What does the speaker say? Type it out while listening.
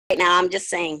now. I'm just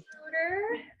saying.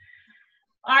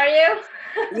 Are you?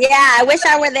 Yeah, I wish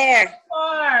I were there.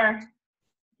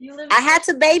 You live I had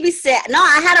to babysit. No,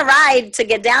 I had a ride to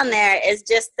get down there. It's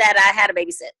just that I had to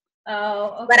babysit.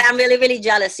 Oh, okay. But I'm really, really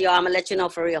jealous, y'all. I'm going to let you know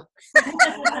for real.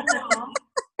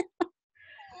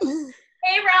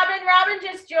 Hey, Robin. Robin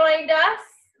just joined us.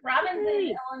 Robin's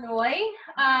in Illinois.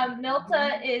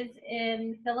 Milta is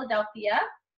in Philadelphia.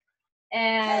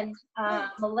 And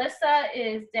Melissa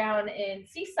is down in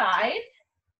Seaside.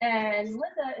 And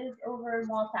Linda is over in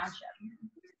Wall Township.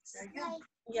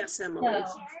 Yes, Emily.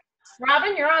 So,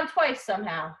 Robin, you're on twice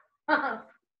somehow.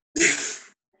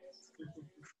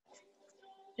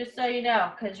 Just so you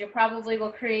know, because you probably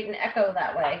will create an echo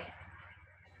that way.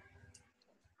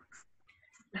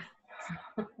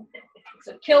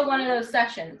 So kill one of those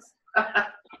sessions.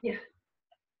 Yeah.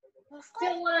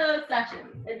 Kill one of those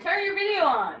sessions and turn your video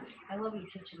on. I love your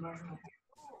kitchen, Martin.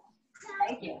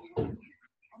 Thank you.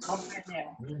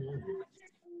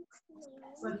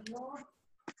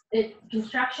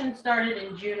 Construction started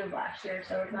in June of last year,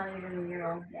 so it's not even a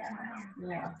year old yet.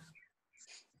 Yeah.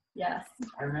 Yes.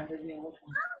 I remember the old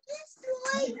one.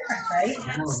 Right?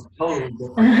 Totally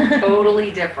different.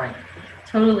 Totally different.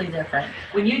 Totally different.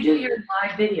 When you do your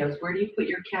live videos, where do you put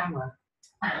your camera?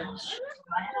 Do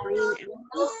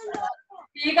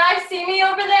you guys see me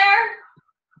over there?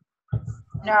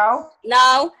 No.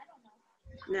 No.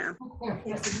 No.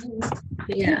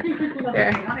 Yeah.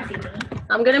 There.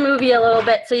 I'm going to move you a little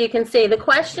bit so you can see. The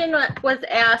question was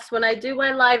asked when I do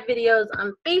my live videos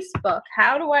on Facebook,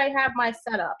 how do I have my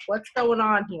setup? What's going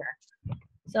on here?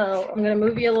 So I'm going to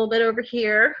move you a little bit over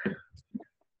here.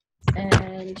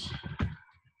 And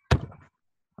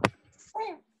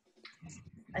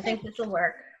I think this will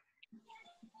work.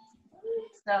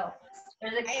 So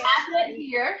there's a cabinet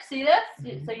here. See this?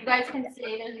 So you guys can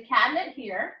see there's a cabinet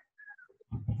here.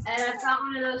 And I've got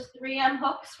one of those 3M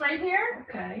hooks right here.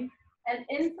 Okay. And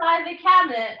inside the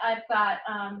cabinet, I've got,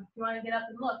 you want to get up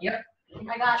and look? Yep.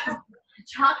 I got a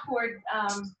chalkboard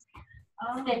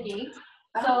sticky,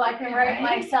 so I can write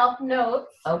myself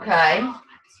notes. Okay.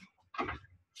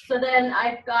 So then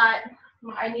I've got,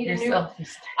 I need a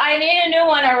new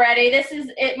one already. This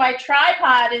is it. My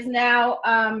tripod is now,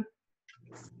 a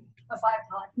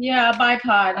bipod. Yeah, a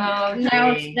bipod. Oh,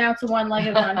 now it's a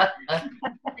one-legged one.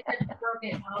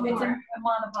 It's a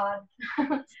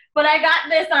monopod. But I got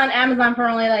this on Amazon for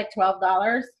only like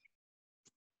 $12.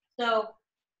 So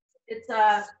it's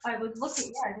I was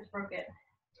looking. Yeah, I just broke it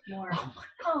more.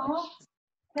 Oh,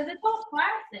 because it's all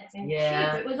plastic and cheap.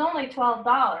 It was only $12.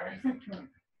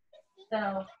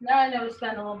 So now I know to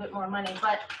spend a little bit more money.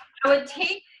 But I would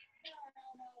take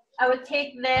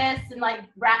this and like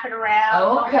wrap it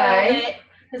around. Okay.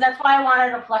 Because that's why I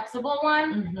wanted a flexible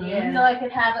one. Mm-hmm. So I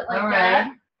could have it like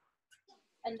that.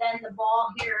 And then the ball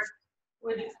here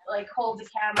would like hold the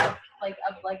camera like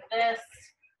up like this.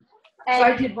 And So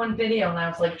I did one video and I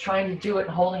was like trying to do it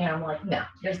and holding it. I'm like, no,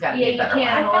 there's got to be a better you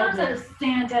can't. one. I found a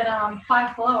stand at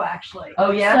Five Below actually.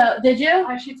 Oh yeah. So did you?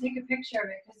 I should take a picture of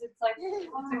it because it's like it's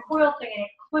a coil thing and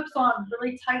it clips on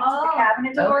really tight to the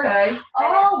cabinet door. Okay.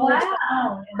 Oh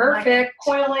wow! Perfect.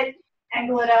 Coil it,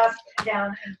 angle it up,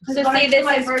 down. So see, this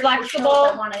is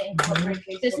flexible.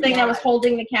 This thing that was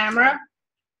holding the camera,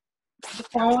 the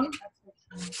phone.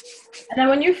 And then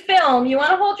when you film, you want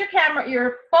to hold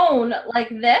your phone like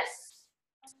this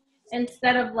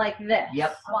instead of like this.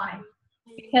 Yep. Why?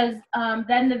 Because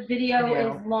then the video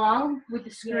is long with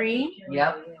the screen.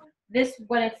 Yep. This,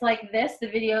 when it's like this, the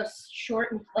video is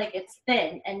short and like it's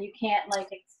thin and you can't like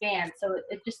expand. So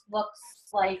it just looks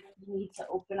like you need to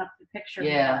open up the picture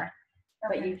more,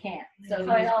 but you can't. So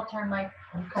I'll turn my.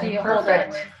 So you hold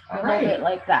it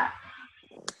like that.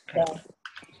 So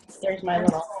there's my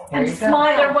little. And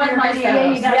smile. There was my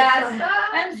video. Yes.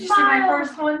 And did you see my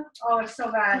first one? Oh, it's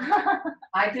so bad.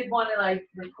 I did one and I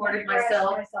recorded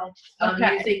myself.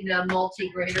 Using the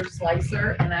multi-grader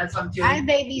slicer, and as I'm doing. Hi,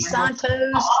 baby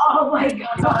Santos. Oh my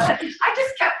God! I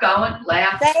just kept going,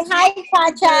 laughing. Say hi,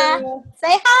 Kacha.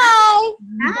 Say hi.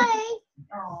 Hi.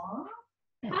 Aww.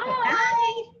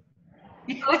 Hi.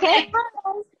 Okay.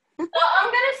 So I'm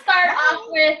gonna start off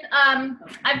with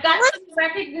I've got some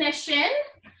recognition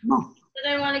that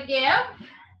I want to give.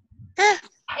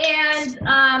 And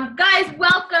guys,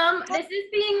 welcome. This is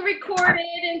being recorded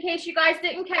in case you guys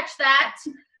didn't catch that.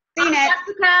 I'm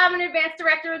Jessica. I'm an advanced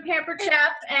director with Pampered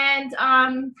Chef, and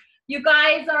you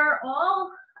guys are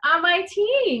all on my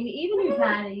team. Even you,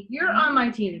 Patty, you're on my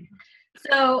team.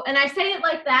 So, and I say it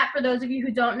like that for those of you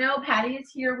who don't know, Patty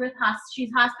is here with us.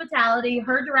 She's hospitality.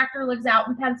 Her director lives out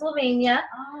in Pennsylvania.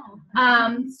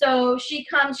 So she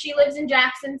lives in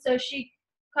Jackson, so she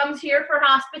comes here for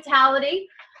hospitality.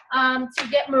 to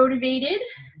get motivated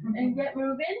and get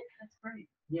moving. That's great.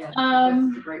 Yeah, Um,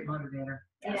 that's a great motivator.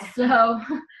 Yeah. So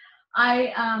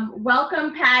I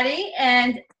welcome Patty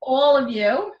and all of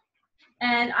you.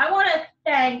 And I want to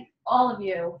thank all of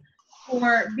you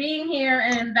for being here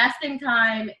and investing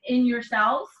time in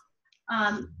yourselves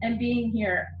and being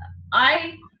here.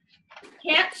 I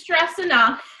can't stress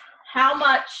enough how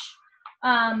much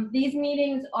these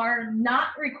meetings are not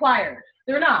required.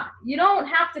 They're not. You don't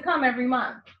have to come every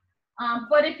month.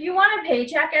 But if you want a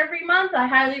paycheck every month, I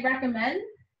highly recommend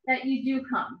that you do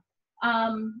come.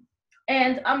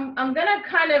 And I'm gonna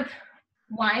kind of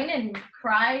whine and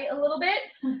cry a little bit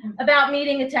about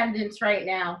meeting attendance right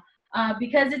now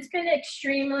because it's been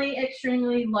extremely,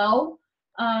 extremely low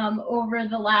over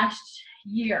the last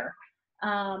year.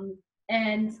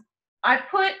 And I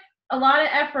put a lot of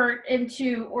effort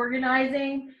into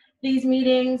organizing these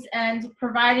meetings and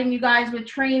providing you guys with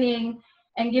training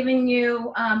and giving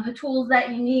you the tools that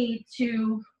you need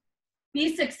to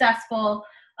be successful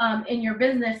in your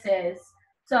businesses.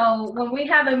 So when we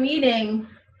have a meeting,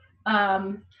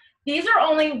 these are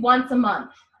only once a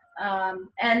month.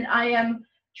 And I am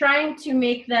trying to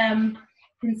make them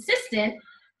consistent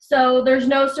so there's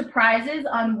no surprises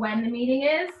on when the meeting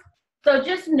is. So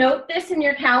just note this in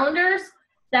your calendars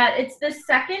that it's the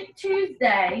second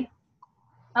Tuesday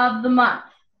of the month.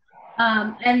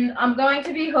 And I'm going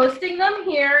to be hosting them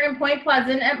here in Point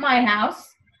Pleasant at my house.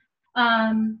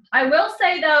 I will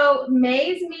say though,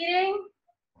 May's meeting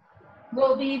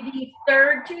will be the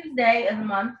third Tuesday of the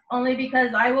month, only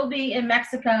because I will be in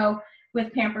Mexico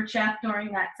with Pampered Chef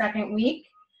during that second week.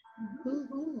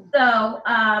 So,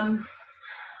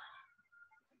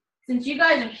 since you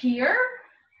guys are here,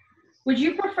 would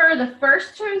you prefer the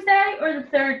first Tuesday or the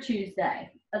third Tuesday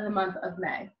of the month of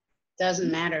May?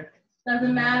 Doesn't matter.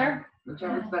 Doesn't matter?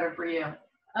 Whichever's better for you.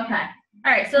 Okay.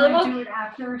 All right, so So then we'll we'll, do it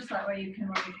after, so that way you can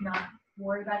like not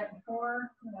worry about it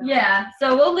before. You know. yeah,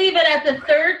 so we'll leave it at the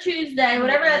third Tuesday,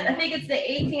 whatever, I think it's the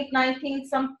 18th, 19th,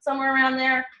 somewhere around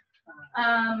there.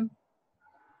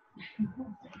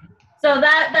 So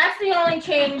that's the only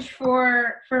change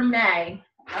for May.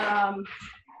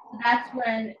 That's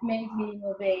when May's meeting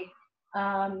will be.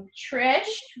 Trish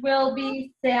will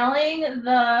be sailing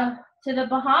to the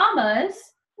Bahamas.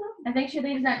 I think she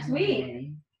leaves next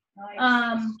week.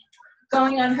 Nice.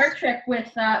 Going on her trip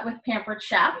with Pampered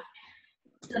Chef.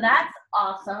 So that's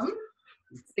awesome.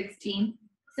 16.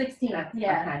 16. That's-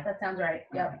 Yeah, okay. that sounds right.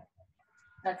 Yep. Okay.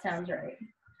 That sounds right.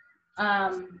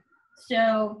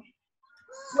 So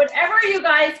whatever you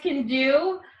guys can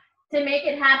do to make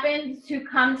it happen to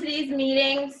come to these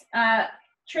meetings,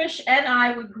 Trish and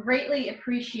I would greatly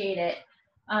appreciate it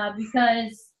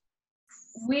because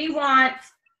we want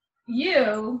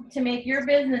you to make your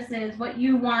businesses what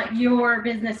you want your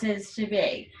businesses to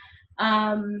be.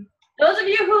 Those of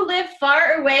you who live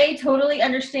far away totally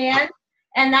understand,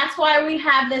 and that's why we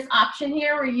have this option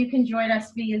here where you can join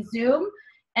us via Zoom.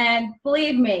 And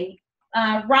believe me,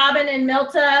 Robin and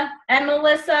Milta and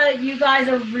Melissa, you guys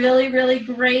are really, really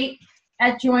great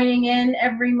at joining in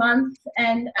every month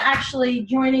and actually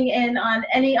joining in on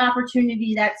any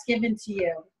opportunity that's given to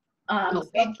you. Oh,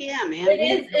 heck yeah, man.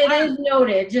 It is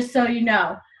noted, just so you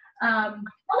know. Hello,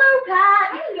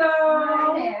 Pat.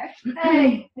 Hello.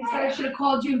 Hey, they said I should have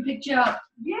called you and picked you up.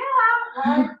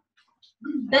 Yeah.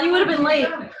 Then you would have been late.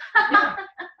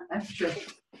 That's true.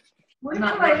 What I'm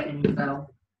are not you working, so.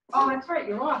 Oh, that's right.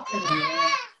 You're off today.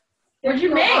 What'd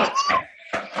you make?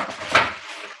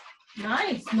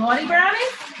 Nice. Naughty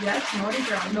brownies? Yes, naughty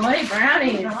brown. Naughty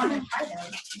brownies. I want to try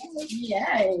those.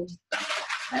 Yay.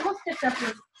 I almost picked up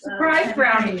your Surprise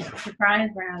brownies. Surprise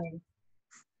brownies.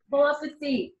 Pull up the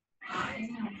seat.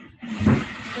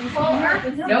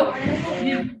 Nope.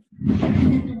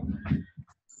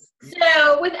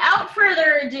 So without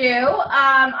further ado,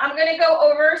 I'm going to go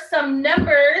over some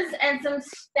numbers and some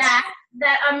stats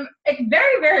that I'm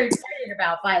very, very excited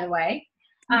about, by the way.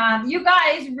 You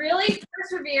guys really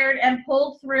persevered and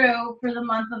pulled through for the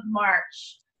month of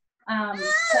March.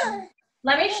 So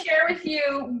let me share with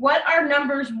you what our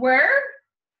numbers were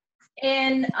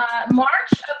in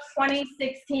March of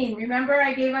 2016. Remember,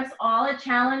 I gave us all a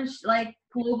challenge, like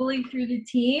globally through the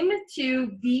team, to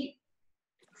beat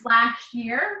last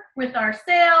year with our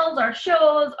sales, our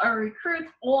shows, our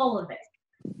recruits, all of it.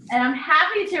 And I'm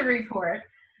happy to report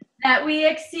that we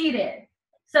exceeded.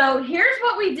 So here's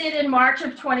what we did in March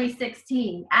of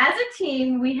 2016. As a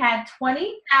team, we had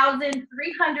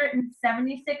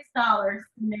 $20,376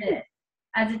 submitted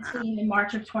as a team in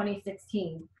March of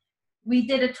 2016. We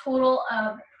did a total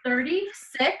of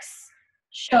 36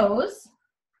 shows,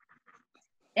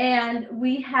 and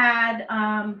we had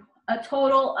a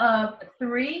total of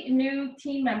 3 new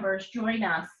team members join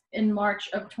us in March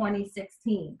of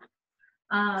 2016.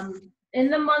 In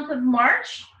the month of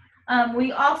March,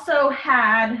 we also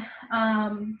had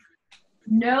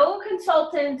no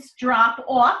consultants drop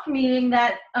off, meaning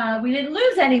that we didn't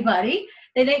lose anybody.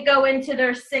 They didn't go into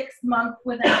their 6th month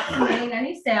without submitting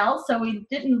any sales, so we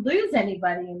didn't lose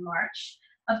anybody in March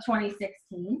of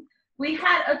 2016. We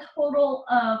had a total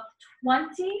of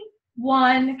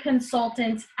 21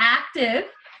 consultants active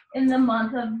in the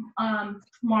month of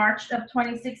March of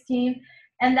 2016.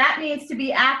 And that means to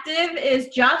be active is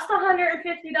just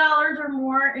 $150 or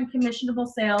more in commissionable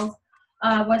sales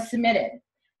was submitted.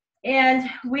 And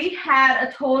we had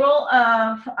a total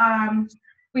of,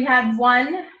 we had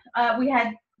one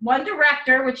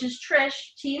director, which is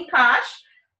Trish, Team Kosh,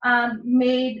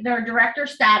 made their director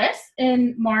status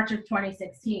in March of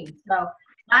 2016. So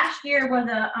last year was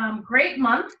a great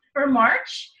month for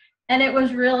March, and it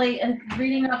was really,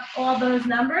 reading up all those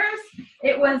numbers,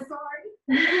 it was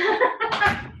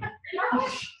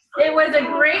it was a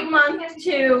great month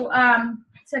to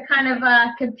kind of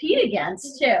compete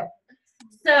against too.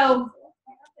 So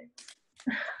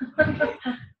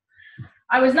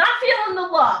I was not feeling the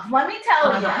love, let me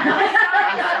tell you.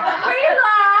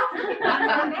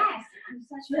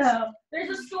 So there's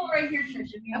a stool right here,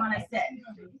 Trish, if you want to sit.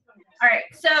 All right,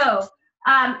 so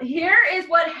here is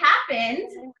what happened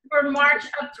for March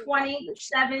of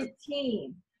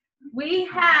 2017. We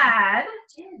had,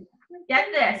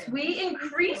 get this, we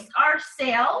increased our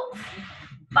sales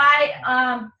by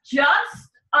just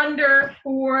under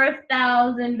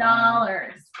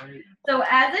 $4,000. So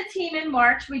as a team in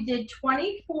March, we did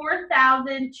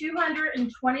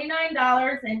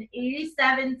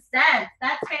 $24,229.87.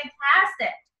 That's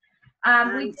fantastic.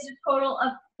 We did a total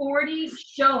of 40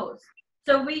 shows.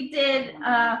 So we did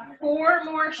 4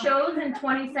 more shows in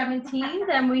 2017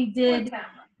 than we did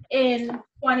in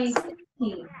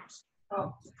 2016.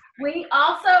 We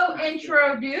also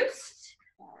introduced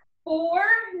 4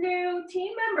 new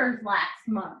team members last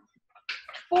month.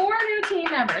 4 new team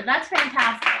members. That's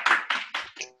fantastic.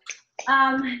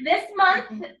 This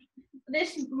month,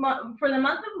 for the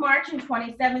month of March in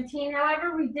 2017,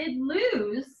 however, we did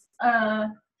lose a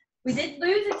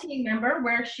team member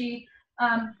where she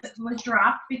was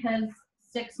dropped because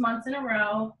 6 months in a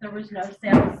row there was no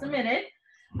sales submitted.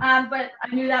 But I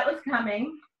knew that was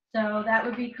coming. So that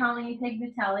would be Colleen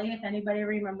Pignatelli, if anybody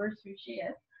remembers who she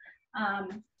is.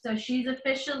 So she's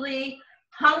officially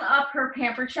hung up her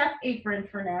Pampered Chef apron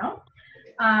for now.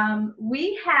 Now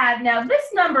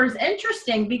this number is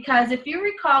interesting because if you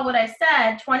recall what I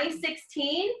said,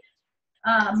 2016,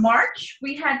 March,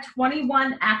 we had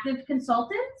 21 active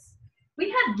consultants. We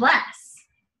had less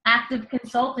active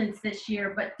consultants this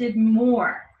year, but did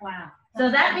more. Wow. So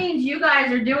that means you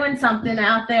guys are doing something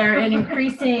out there and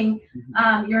increasing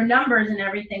your numbers and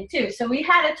everything too. So we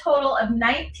had a total of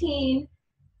 19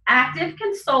 active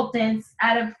consultants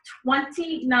out of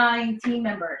 29 team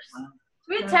members. So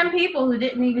we had 10 people who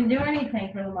didn't even do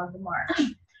anything for the month of March.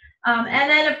 And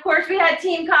then of course we had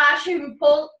Team Kosh who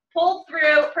pulled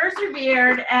through,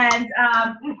 persevered, and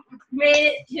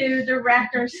made it to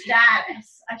director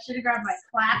status. I should have grabbed my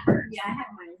clappers. Yeah, I have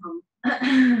mine home.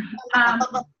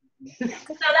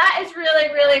 So that is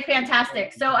really, really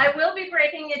fantastic. So I will be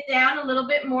breaking it down a little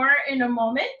bit more in a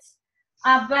moment.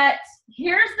 But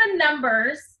here's the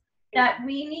numbers that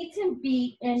we need to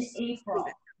beat in April.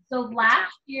 So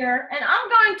last year, and I'm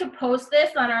going to post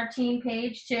this on our team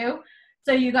page too,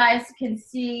 so you guys can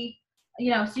see,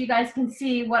 so you guys can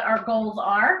see what our goals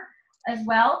are as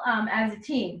well as a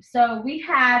team. So we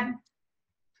had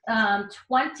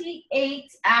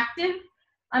 28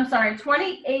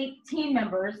 team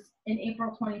members in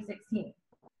April 2016.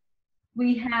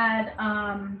 We had,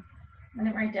 I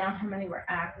didn't write down how many were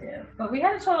active, but we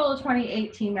had a total of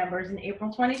 28 team members in April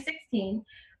 2016.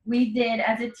 We did,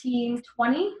 as a team,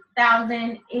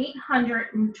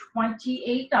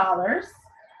 $20,828.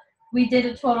 We did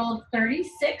a total of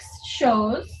 36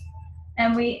 shows,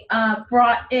 and we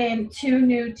brought in 2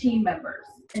 new team members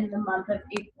in the month of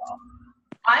April.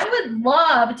 I would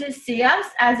love to see us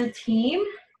as a team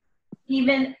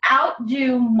even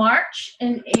outdo March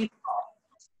and April.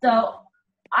 So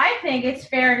I think it's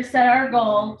fair to set our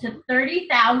goal to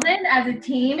 30,000 as a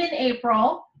team in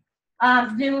April,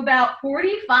 do about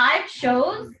 45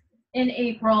 shows in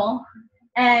April,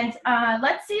 and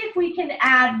let's see if we can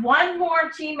add 1 more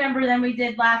team member than we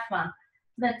did last month.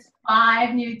 That's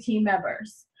 5 new team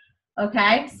members.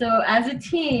 Okay, so as a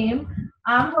team,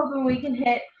 I'm hoping we can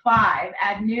hit 5,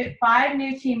 add 5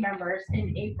 new team members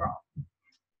in April.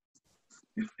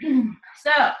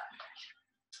 So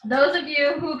those of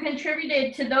you who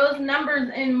contributed to those numbers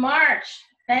in March,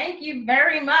 thank you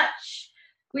very much.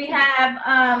 We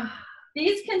have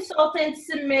these consultants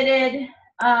submitted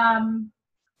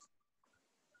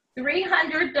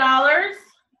 $300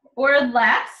 or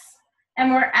less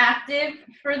and were active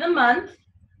for the month.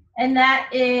 And that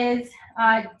is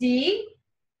Dee,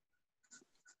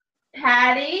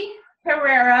 Patty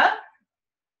Pereira,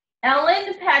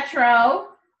 Ellen Petro,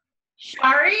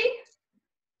 Shari,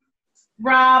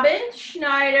 Robin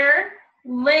Schneider,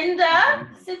 Linda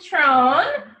Citron,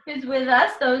 who's with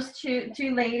us, those two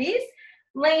ladies,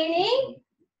 Lainey,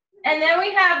 and then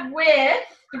we have with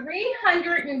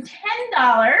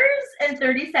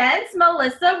 $310.30,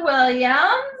 Melissa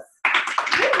Williams.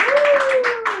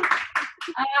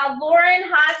 Lauren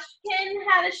Hodgkin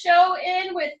had a show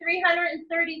in with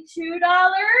 $332.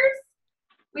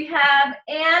 We have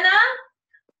Anna,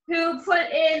 who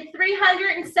put in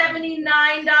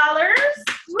 $379.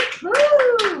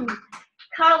 Woo-hoo!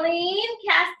 Colleen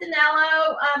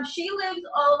Castanello, she lives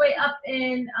all the way up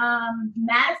in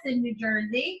Madison, New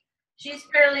Jersey. She's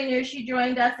fairly new. She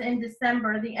joined us in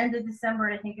December, the end of December,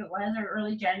 I think it was, or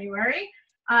early January.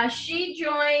 She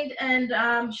joined and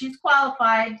she's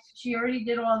qualified. She already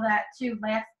did all that too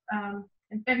last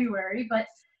in February. But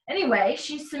anyway,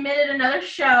 she submitted another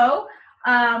show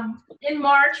in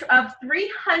March of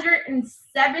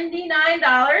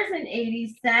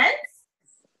 $379.80.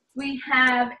 We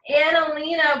have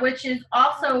Annalena, which is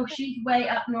also, she's way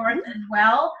up north as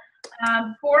well,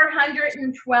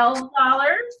 $412.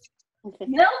 Okay.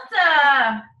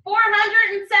 Milta,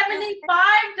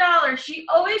 $475. She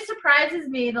always surprises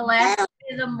me the last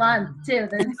day of the month, too.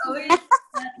 There's always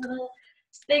that little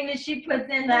thing that she puts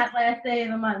in that last day of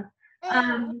the month.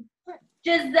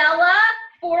 Gisela,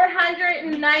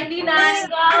 $499.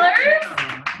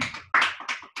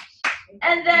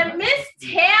 And then Miss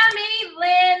Tammy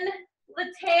Lynn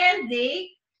Latanzi,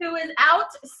 who is out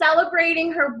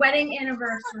celebrating her wedding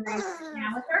anniversary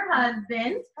now with her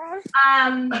husband.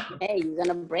 Hey, you're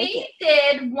gonna break she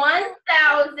it. did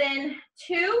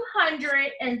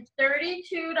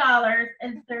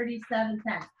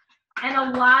 $1,232.37. And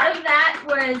a lot of that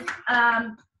was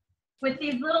with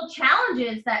these little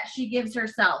challenges that she gives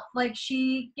herself. Like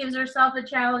she gives herself a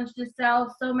challenge to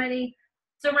sell so many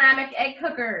ceramic egg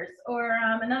cookers, or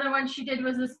another one she did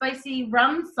was a spicy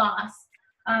rum sauce.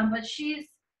 But she's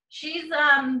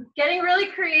getting really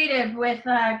creative with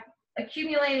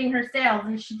accumulating her sales,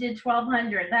 and she did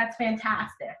 1,200. That's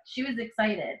fantastic. She was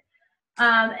excited.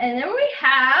 And then we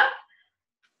have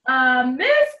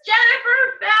Miss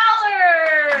Jennifer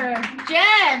Fowler.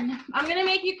 Jen, I'm gonna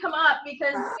make you come up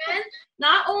because Jen,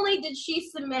 not only did she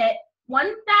submit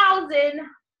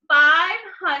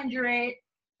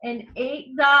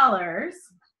 $1,508,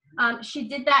 she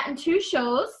did that in 2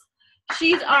 shows.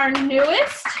 She's our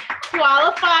newest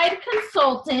qualified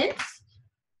consultant.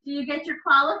 Do you get your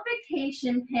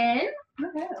qualification pin?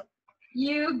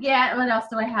 You get, what else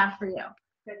do I have for you?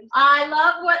 I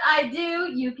love what I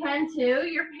do. You can too.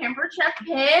 Your Pamper Check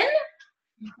pin.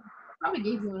 Probably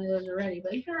gave you one of those already,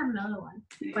 but you can have another one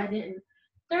if I didn't.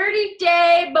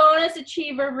 30-day bonus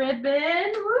achiever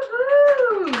ribbon.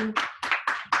 Woohoo!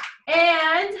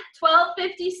 And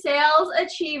 1250 sales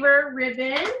achiever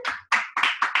ribbon.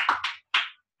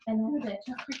 And then the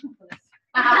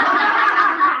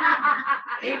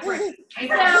Apron.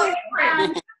 So,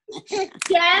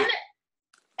 Jen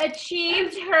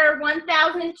achieved her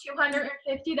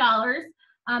 $1,250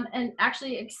 and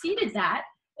actually exceeded that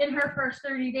in her first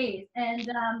 30 days. And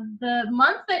the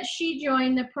month that she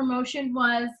joined, the promotion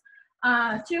was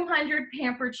 200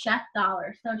 Pampered Chef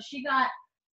dollars. So she got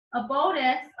a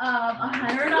bonus of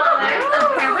 $100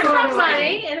 of Pampered Chef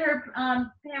money in her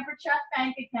Pampered Chef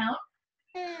bank account.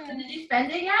 So did you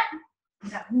spend it yet?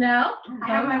 No? I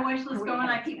have my wish list going.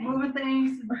 I keep moving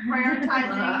things,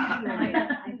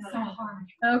 prioritizing. It's so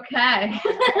hard. Okay.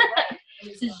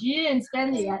 So she didn't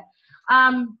spend it yet.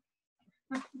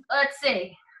 Let's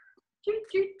see.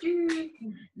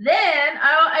 Then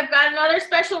I've got another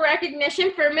special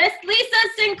recognition for Miss Lisa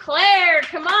Sinclair.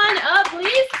 Come on up,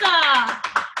 Lisa.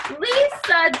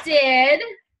 Lisa did,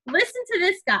 listen to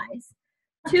this, guys,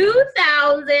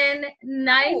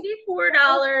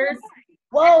 $2,094.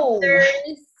 Whoa.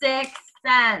 36 cents.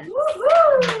 And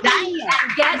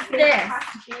get this.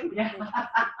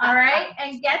 All right,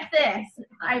 and get this.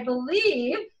 I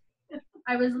believe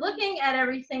I was looking at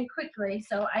everything quickly,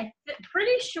 so I'm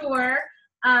pretty sure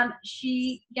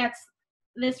she gets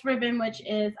this ribbon, which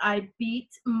is I beat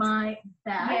my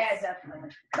best. Yeah, definitely.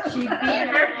 She beat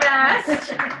her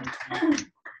best.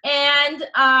 And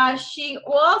she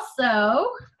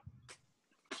also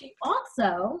she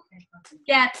also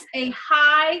gets a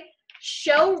high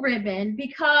show ribbon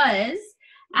because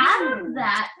out of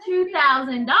that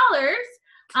 $2,000,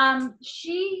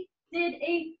 she did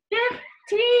a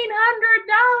 $1,500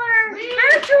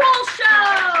 virtual show.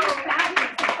 Oh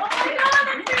my God,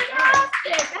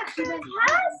 that's fantastic! That's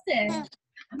fantastic.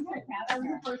 I'm so proud. That was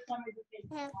the first time I did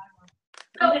Facebook Live.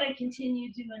 I'm gonna continue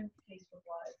doing Facebook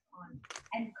Live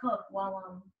and cook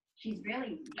while she's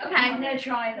really. Okay. I'm gonna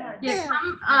try that. Yeah,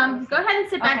 go ahead and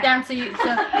sit back down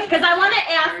because I want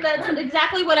to ask that's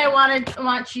exactly what I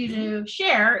want you to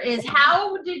share is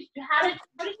what is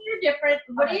your different,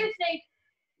 what do you think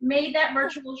made that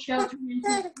virtual show turn into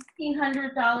a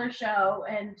 $1,500 show,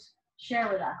 and share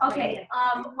with us. Okay,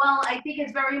 well, I think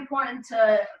it's very important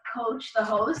to coach the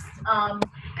host, and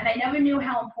I never knew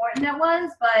how important that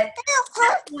was, but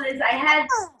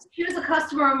she was a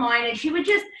customer of mine, and she would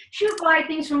buy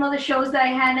things from other shows that I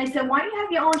had, and I said, why do you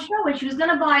have your own show? And she was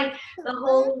gonna buy the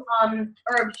whole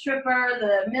herb stripper,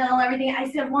 the mill, everything. I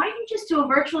said, why don't you just do a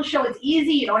virtual show? It's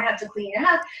easy, you don't have to clean your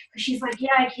house. She's like,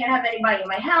 yeah, I can't have anybody in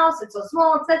my house, it's so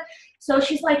small, so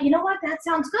she's like, you know what, that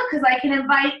sounds good, because I can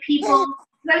invite people.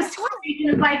 I was told you can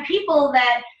invite people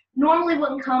that normally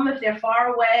wouldn't come if they're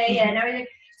far away and everything.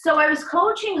 So I was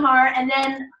coaching her, and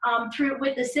then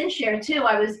with the SynShare too,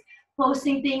 I was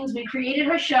posting things. We created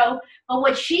her show, but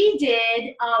what she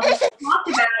did, we talked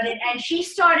about it, and she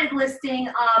started listing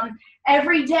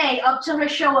every day up to her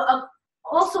show,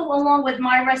 also along with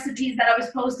my recipes that I was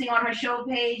posting on her show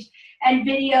page, and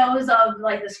videos of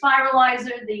like the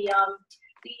spiralizer, the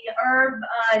herb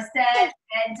set,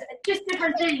 and just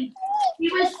different things.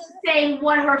 She was saying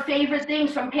what her favorite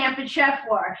things from Pampered Chef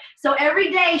were. So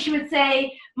every day she would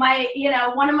say,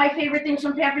 one of my favorite things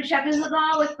from Pampered Chef is the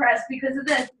garlic press because of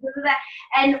this, because of that.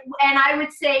 And I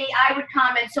would say, I would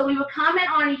comment. So we would comment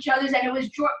on each other's, and it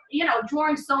was,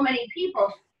 drawing so many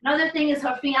people. Another thing is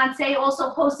her fiance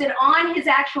also posted on his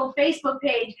actual Facebook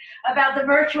page about the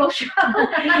virtual show.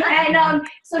 And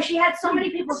so she had so many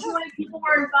people join. People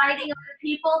were inviting other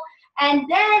people. And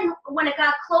then when it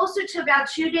got closer to about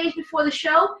 2 days before the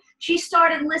show, she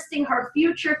started listing her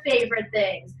future favorite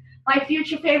things. My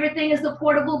future favorite thing is the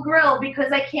portable grill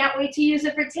because I can't wait to use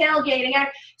it for tailgating.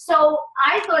 So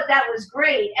I thought that was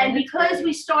great. And because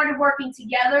we started working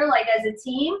together like as a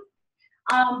team,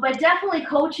 but definitely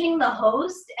coaching the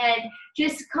host and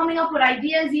just coming up with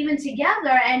ideas even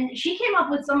together. And she came up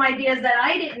with some ideas that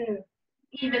I didn't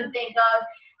even think of.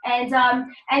 And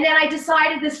then I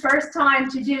decided this first time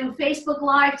to do Facebook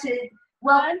Live to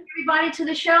welcome everybody to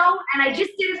the show. And I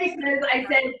just did it because I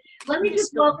said, let me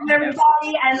just welcome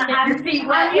everybody. And I'm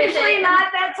usually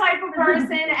not that type of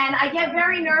person. And I get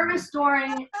very nervous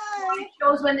during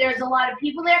shows when there's a lot of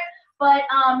people there. But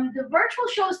the virtual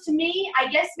shows to me, I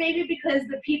guess maybe because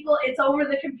it's over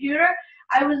the computer,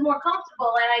 I was more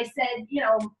comfortable. And I said,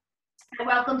 I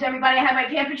welcomed everybody. I had my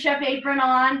Pampered Chef apron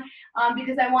on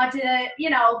because I wanted to,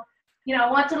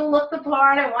 wanted to look the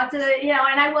part. I wanted to,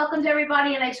 and I welcomed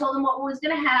everybody and I told them what was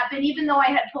going to happen, even though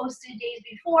I had posted days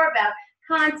before about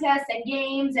contests and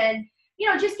games and,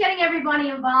 just getting everybody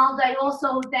involved. I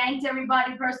also thanked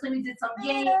everybody personally. We did some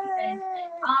games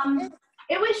and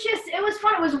it was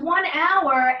fun. It was 1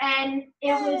 hour, and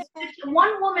it was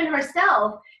one woman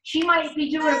herself. She might be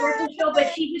doing a virtual show,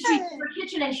 but she just reached her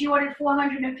kitchen and she ordered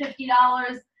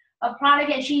 $450 of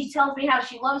product, and she tells me how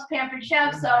she loves Pampered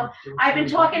Chef. So I've been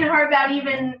talking to her about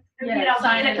even, being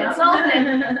a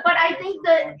consultant. But I think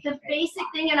the basic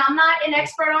thing, and I'm not an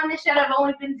expert on this yet. I've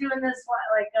only been doing this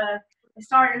I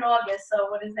started in August,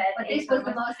 so what is that? But this was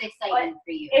the most exciting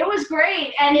for you. It was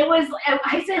great, and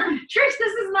I said, Trish,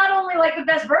 this is not only like the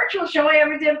best virtual show I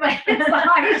ever did, but it's the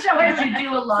highest show I ever did. Did you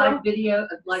do a live video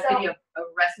of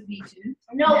recipe too?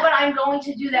 No, but I'm going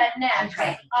to do that next.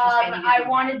 Okay. I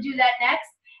want to do that next,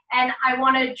 and I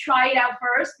want to try it out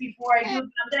first before I do it.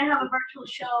 I'm going to have a virtual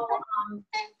show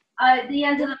at the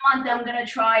end of the month. I'm going to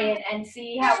try it and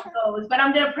see how it goes, but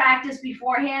I'm going to practice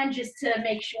beforehand just to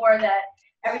make sure that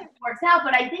everything works out.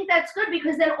 But I think that's good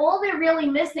because then all they're really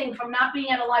missing from not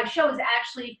being at a live show is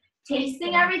actually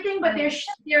tasting everything. But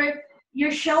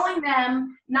you're showing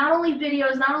them not only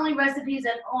videos, not only recipes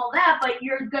and all that, but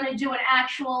you're going to do an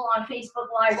actual on Facebook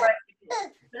Live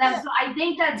recipe. So I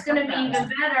think that's going to be even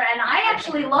better. And I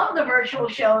actually love the virtual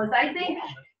shows. I think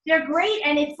they're great.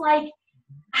 And it's like,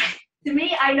 to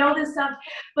me, I know this stuff,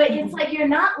 but it's like you're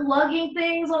not lugging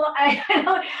things. I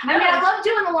love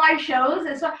doing the live shows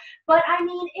and stuff, but I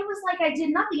mean, it was like I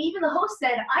did nothing. Even the host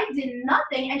said, I did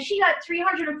nothing, and she got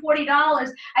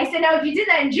 $340. I said, now if you did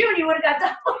that in June, you would have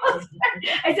got double.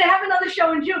 I said, have another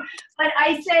show in June. But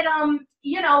I said, and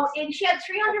she had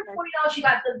 $340. She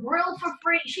got the grill for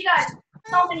free. She got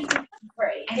so many things for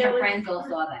free. And There her was- friends all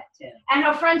saw that too. And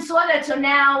her friends saw that, so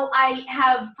now I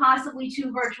have possibly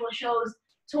 2 virtual shows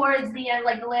towards the end,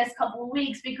 like the last couple of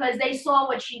weeks, because they saw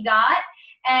what she got,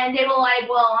 and they were like,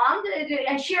 well, I'm gonna do,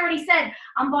 and she already said,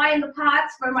 I'm buying the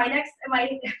pots for my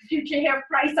future hair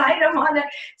price item on it.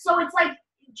 So it's like,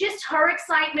 just her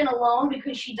excitement alone,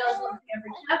 because she does love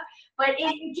favorite stuff, but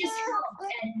it just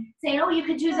helps. And saying, oh, you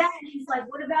could do that. And she's like,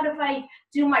 what about if I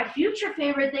do my future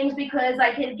favorite things, because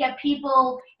I could get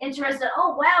people interested.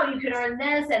 Oh, wow, you could earn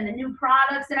this and the new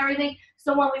products and everything.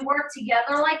 So when we work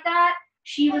together like that,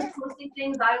 she was posting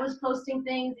things, I was posting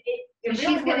things. So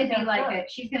she's gonna be like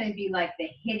she's gonna be like the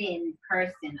hidden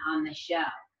person on the show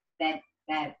that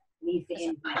Lisa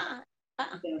invites. So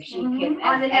she can,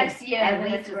 on the next year. as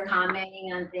Lisa's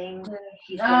commenting on things,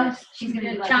 she's gonna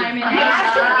be like chime in.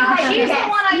 She's the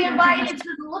one I invited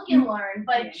to the Look and Learn,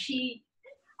 but she's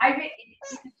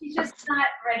just not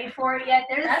ready for it yet.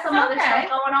 There's That's some other okay. stuff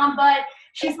going on, but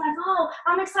she's like, oh,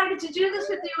 I'm excited to do this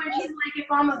with you. And she's like, if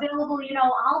I'm available,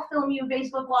 I'll film you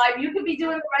Facebook Live. You could be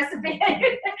doing the recipe.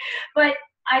 But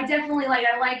I definitely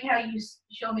I like how you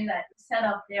show me that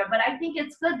setup there. But I think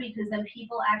it's good, because then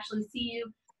people actually see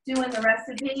you doing the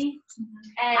recipe.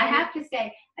 And I have to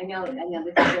say, I know this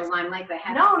is your limelight, but I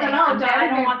have No, to say, no, I'm I very,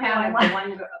 don't very want the proud of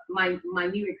limelight. the one, my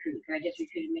new recruit, I just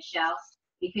recruited Michelle,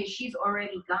 because she's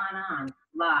already gone on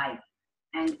live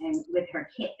and with her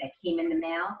kit that came in the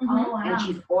mail. Oh, wow. And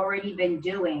she's already been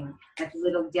doing like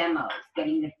little demos,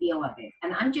 getting the feel of it.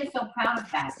 And I'm just so proud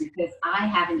of that, because I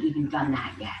haven't even done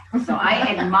that yet. So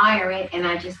I admire it, and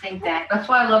I just think that That's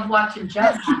why I love watching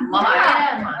Jess live.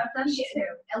 Yeah, I've done it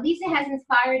too. Elisa has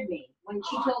inspired me. When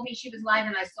she told me she was live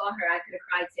and I saw her, I could have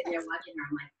cried sitting there watching her.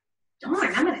 I'm like,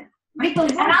 darn, I'm gonna write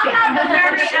those And I'm down. not a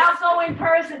very outgoing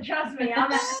person, trust me. I can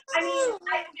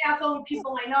be outgoing with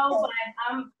people I know, but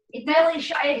I'm really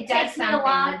shy. It does takes me a something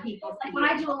lot. when people Like see when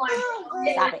I it. do a live show,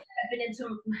 Stop it. I've been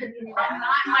into not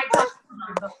my person.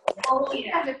 Oh, she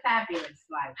has a fabulous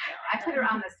slideshow. I put her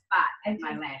on the spot at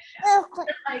my last show.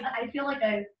 I feel like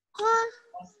but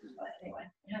anyway.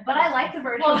 But I like the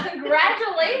virtual. Well,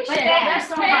 congratulations. But That's thank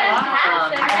you so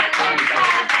much. fantastic.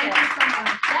 Thank you so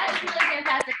much. That is really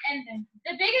fantastic. And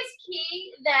the biggest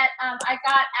key that I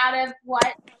got out of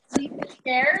what Lisa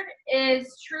shared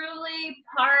is truly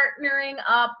partnering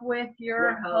up with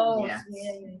your host.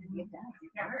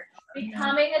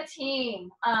 Becoming a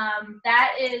team.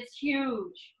 That is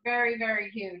huge. Very, very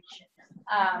huge.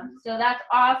 So that's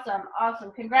awesome.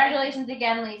 Awesome. Congratulations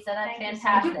again, Lisa. That's It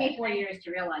fantastic. took me 4 years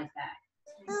to realize that.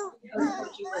 She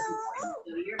wasn't important,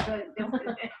 so you're good.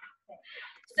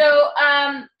 So,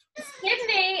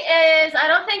 Sydney is, I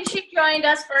don't think she joined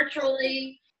us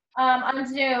virtually on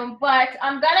Zoom, but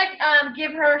I'm gonna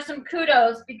give her some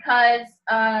kudos, because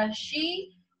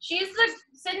Sydney is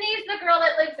the girl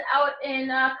that lives out in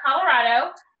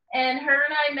Colorado, and her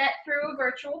and I met through a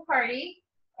virtual party,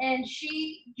 and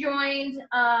she joined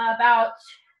about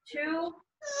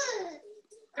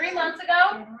 3 months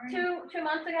ago, two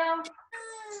months ago.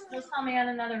 She'll tell me on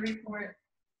another report.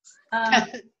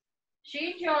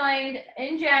 She joined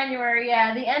in January,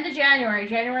 the end of January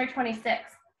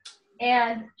 26th.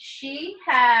 And she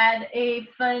had a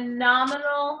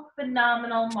phenomenal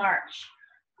March.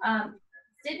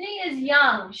 Sydney is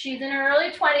young. She's in her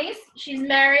early 20s. She's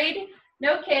married,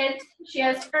 no kids. She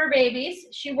has fur babies.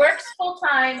 She works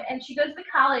full-time, and she goes to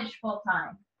college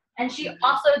full-time. And she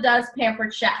also does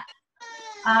Pampered Chef.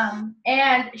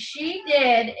 And she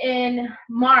did in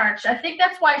March. I think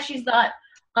that's why she's not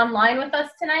online with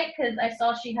us tonight, because I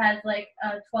saw she has like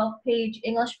a 12-page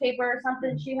English paper or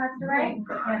something she has to write.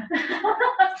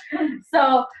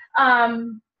 So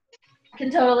can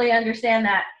totally understand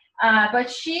that. But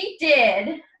she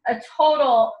did a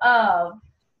total of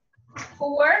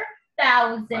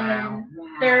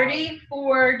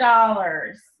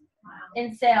 $4,034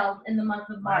 in sales in the month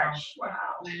of March. Wow.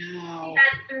 She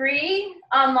had 3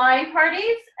 online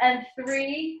parties and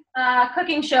 3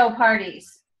 cooking show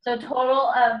parties. So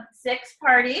total of 6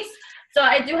 parties. So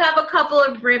I do have a couple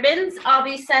of ribbons I'll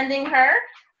be sending her.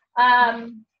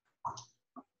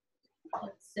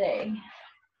 Let's see.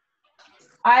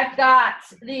 I've got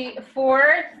the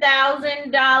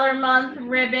 $4,000 month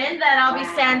ribbon that I'll be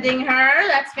sending her.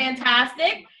 That's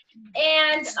fantastic.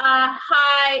 And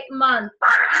high month.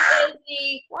 She is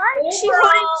the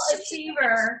overall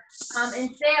achiever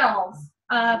in sales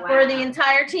for the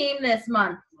entire team this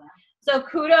month. So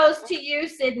kudos to you,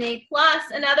 Sydney.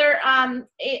 Plus another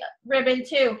ribbon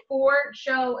too, 4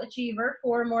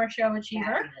 more show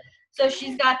achiever. So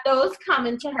she's got those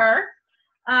coming to her.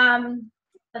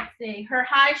 Let's see, her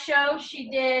high show, she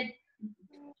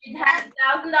She had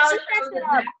 $1,000 show with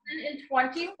Jackson and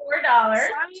 $24.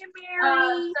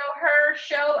 So her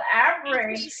show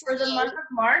average for the month of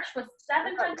March was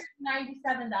 $797.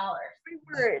 3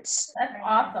 words. That's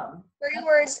awesome. 3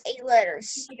 words, 8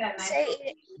 letters. You got a nice Say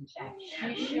it.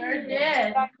 She sure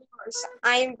did.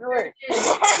 I am good.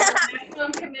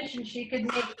 Maximum commission she could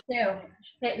make too,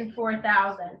 hitting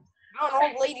 4,000. Oh,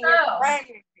 old lady. So- Right.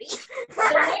 The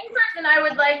next person I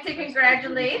would like to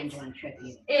congratulate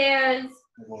is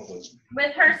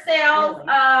with her sales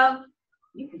of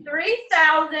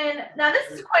 3,000. Now this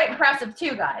is quite impressive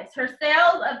too, guys. Her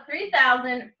sales of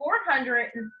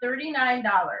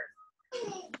 $3,439,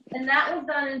 and that was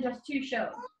done in just 2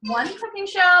 shows: one cooking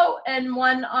show and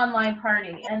one online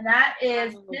party. And that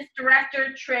is Miss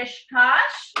Director Trish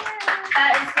Kosh.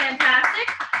 That is fantastic.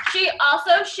 She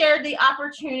also shared the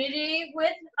opportunity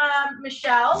with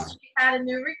Michelle. She had a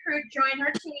new recruit join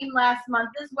her team last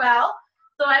month as well.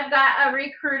 So I've got a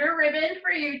recruiter ribbon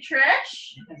for you,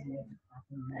 Trish.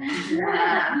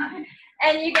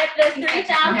 And you get this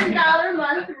 $3,000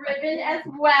 month ribbon as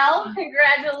well.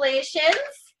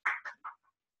 Congratulations.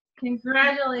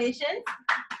 Congratulations.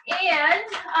 And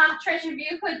Trish, if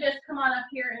you could just come on up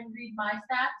here and read my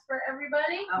stats for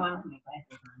everybody. Oh, I don't have my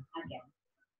glasses on. I get it.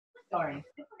 Sorry.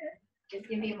 Just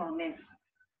give me a moment.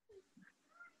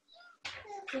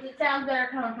 Because it sounds better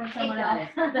coming from someone It else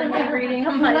does. than me reading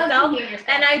them I love to myself. hear your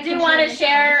stuff. And I do want to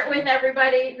share with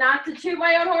everybody, not to toot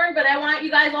my own horn, but I want you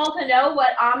guys all to know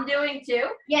what I'm doing too.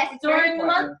 Yes, it's very During the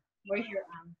month. important. Where's your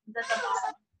That's the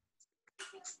bottom.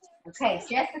 Okay,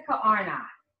 Jessica Arnott.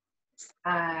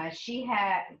 She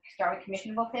had start with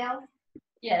commissionable sales.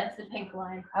 Yeah, that's the pink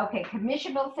line. Okay,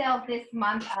 commissionable sales this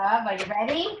month of, are you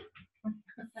ready?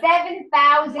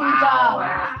 $7,000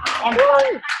 and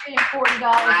 $140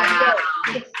 Wow. a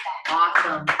day.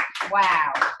 Awesome.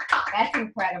 Wow, that's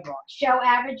incredible. Show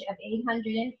average of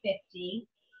 850.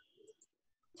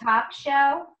 Top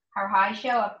show, her high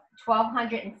show of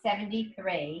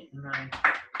 1,273. Nice.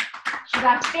 She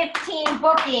got 15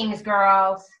 bookings,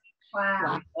 girls.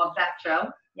 Wow. Love that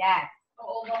show. Yeah.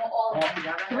 All of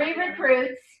them. 3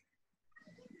 recruits.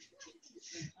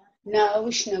 No,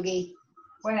 Snoogie.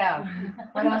 What else?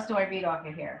 What else do I read off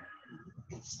of here?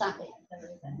 Stop it.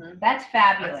 That's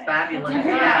fabulous. That's fabulous.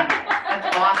 Yeah.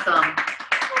 That's awesome.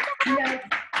 You know,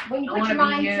 when you I put your wanna be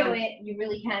mind to you. it, you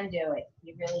really can do it.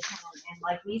 You really can. And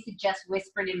like Lisa just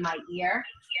whispered in my ear,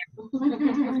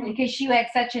 because she had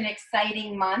such an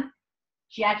exciting month,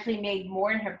 she actually made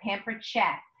more in her pampered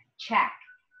check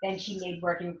than she made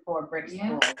working for Brick Yeah.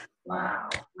 School. Wow.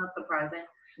 Not surprising.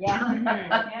 Yeah.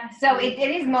 Mhm. So it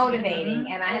is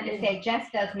motivating, and I have to say, Jess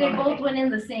does They both motivate. went in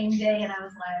the same day, and I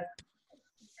was like,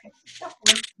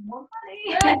 more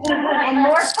money. And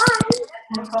more fun.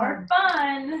 For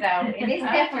fun. So it is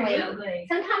definitely.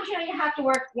 Sometimes you have to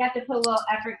work. You have to put a little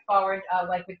effort forward,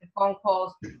 like with the phone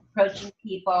calls, approaching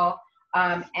people.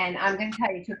 And I'm going to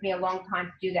tell you, it took me a long time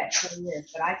to do that, 4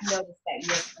 years. But I've noticed that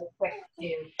you're so quick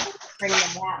to bring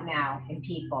them out now in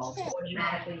people. To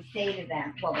automatically say to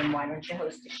them, "Well, then why don't you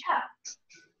host a show?"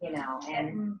 You know,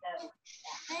 and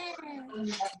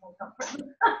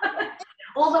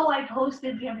Although I've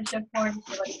hosted championship parties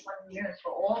for like 20 years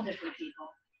for all different people,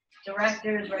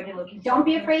 directors, regular people. don't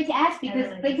be afraid to ask,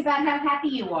 because think about how happy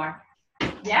you are.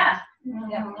 Yeah.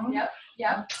 Mhm.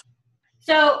 Yep.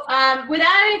 So,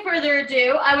 without any further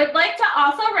ado, I would like to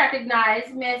also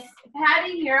recognize Miss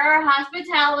Patty here, our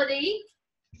hospitality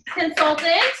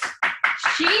consultant.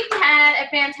 She had a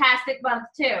fantastic month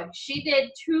too. She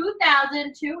did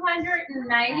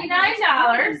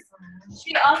 $2,299.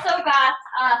 She also got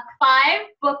 5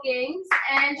 bookings,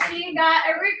 and she got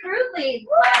a recruit lead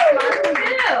last month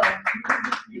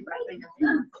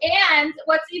too. And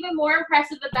what's even more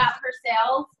impressive about her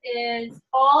sales is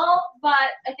all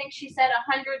but, I think she said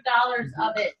 $100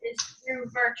 of it is through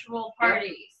virtual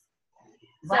parties.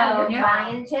 So So,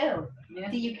 Ryan too. Yeah.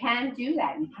 So you can do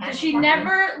that. You so can. she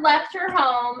never left her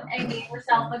home and gave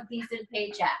herself a decent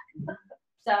paycheck.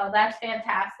 So that's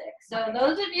fantastic. So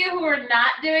those of you who are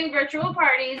not doing virtual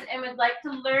parties and would like to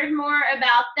learn more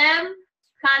about them,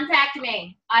 contact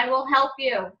me. I will help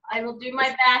you. I will do my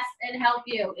best and help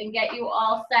you and get you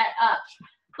all set up.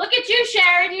 Look at you,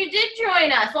 Sharon. You did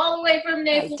join us all the way from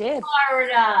Naples, did.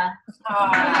 Florida.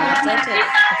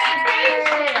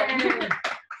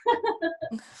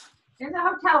 In the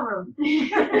hotel room.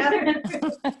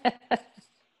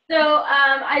 So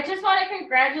I just want to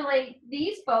congratulate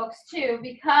these folks too,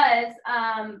 because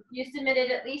you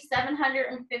submitted at least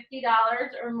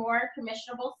 $750 or more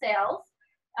commissionable sales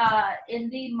in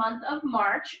the month of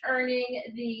March, earning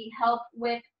the Help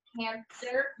with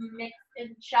Cancer Mix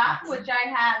and Shop, which I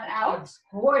have out.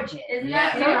 Gorgeous. Isn't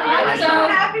Yeah. that so Yeah. I was so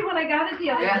awesome? happy when I got it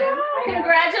the other Yeah. day.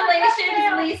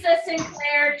 Congratulations, Lisa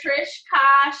Sinclair, Trish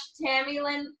Kosh, Tammy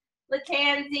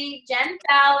Latanzi, Jen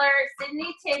Fowler,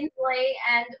 Sydney Tinsley,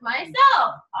 and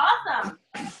myself. Awesome.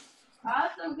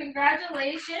 Awesome.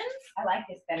 Congratulations. I like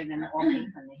this better than the all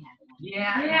pink one they had.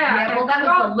 Yeah. Yeah. Well, that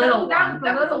was the little That one. was the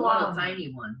That was the little little one.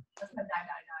 tiny one.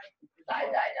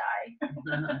 Die.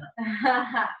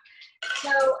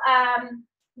 So,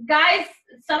 guys,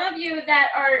 some of you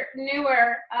that are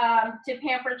newer to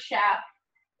Pampered Chef,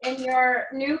 in your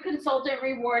new consultant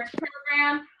rewards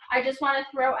program, I just want to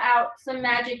throw out some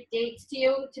magic dates to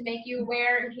you to make you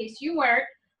aware in case you weren't.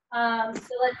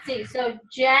 So let's see. So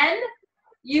Jen,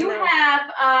 you No.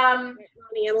 have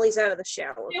Emily's out of the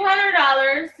shower.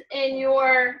 $200 in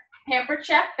your Pampered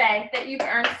Chef bank that you've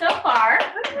earned so far.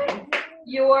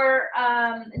 Your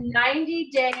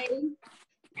 90-day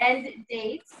end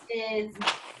date is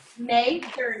May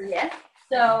 30th.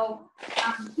 So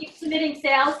keep submitting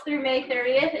sales through May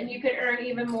 30th, and you could earn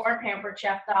even more Pampered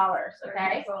Chef dollars,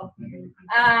 okay?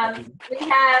 We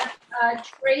have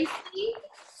Tracy.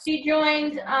 She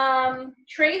joined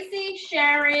Tracy,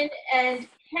 Sharon, and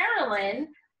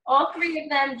Carolyn. All three of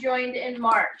them joined in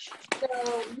March. So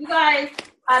you guys,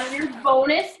 your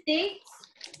bonus dates.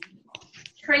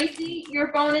 Tracy,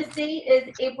 your bonus date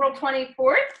is April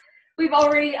 24th.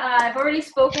 I've already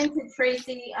spoken to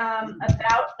Tracy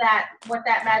about that, what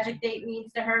that magic date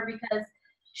means to her, because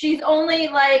she's only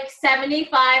like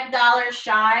 $75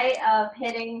 shy of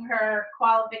hitting her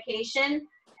qualification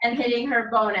and hitting her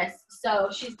bonus.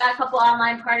 So she's got a couple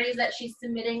online parties that she's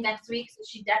submitting next week, so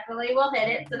she definitely will hit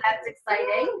it. So that's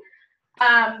exciting.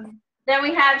 Then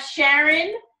we have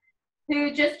Sharon,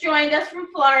 who just joined us from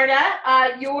Florida.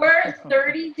 Your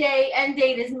 30-day end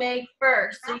date is May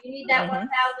 1st. So you need that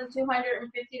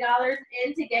 $1,250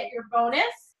 in to get your bonus.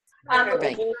 With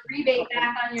a rebate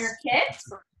back on your kit.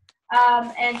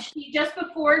 And she, just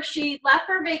before she left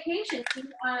for vacation, she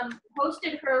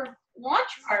hosted her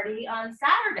launch party on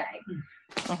Saturday.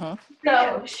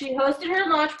 So she hosted her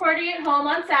launch party at home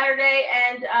on Saturday,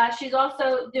 and she's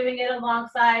also doing it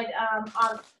alongside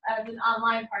as an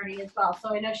online party as well.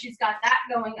 So I know she's got that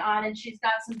going on, and she's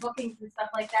got some bookings and stuff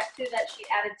like that too that she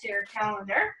added to her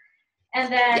calendar. And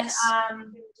then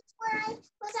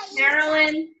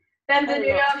Marilyn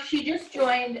Benvenuto, she just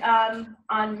joined on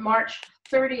March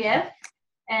 30th.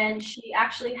 And she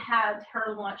actually had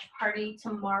her launch party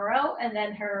tomorrow, and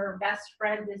then her best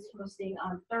friend is hosting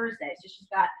on Thursday. So she's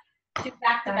got 2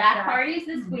 back-to-back parties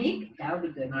this week. That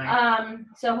would be good.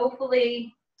 So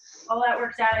hopefully all that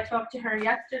works out. I talked to her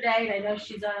yesterday, and I know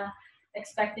she's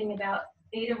expecting about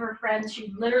 8 of her friends.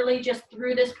 She literally just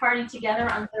threw this party together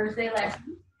on Thursday last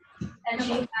week, and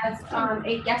she has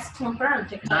 8 guests confirmed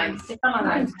to come on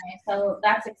Wednesday. So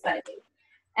that's exciting.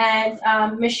 And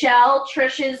Michelle,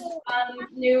 Trish's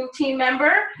new team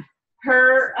member,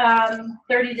 her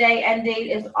 30-day end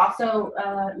date is also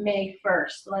May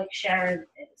 1st, like Sharon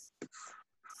is.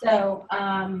 So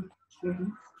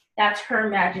that's her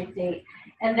magic date.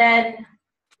 And then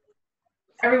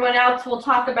everyone else will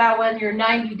talk about when your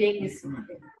 90 days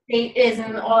date is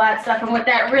and all that stuff and what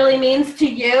that really means to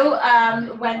you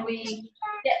when we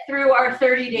get through our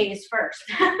 30 days first.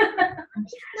 I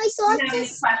saw Do you have any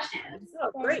questions? Oh,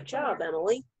 great job,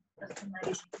 Emily.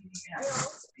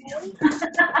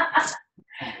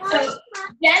 So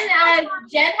Jen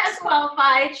has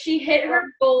qualified. She hit her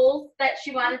goals that she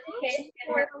wanted to hit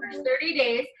in her first 30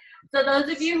 days. So those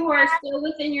of you who are still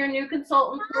within your new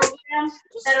consultant program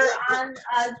that are on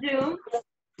Zoom,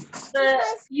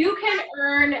 you can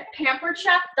earn Pampered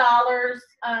Chef dollars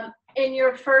in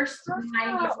your first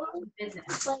 90 days of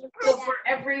business. So for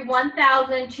every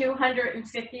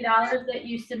 $1,250 that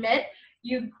you submit,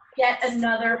 you get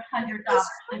another $100.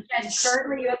 And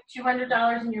currently you have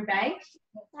 $200 in your bank,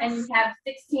 and you have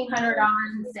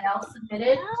 $1,600 in sales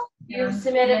submitted. You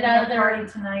submit another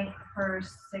tonight for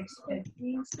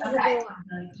 $650. Okay.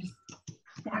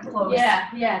 Close.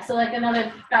 Yeah. So like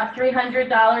another about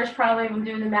 $300 probably. I'm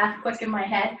doing the math quick in my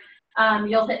head.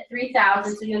 You'll hit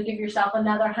 3,000, so you'll give yourself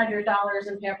another $100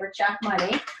 in Pampered Chef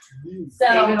money. So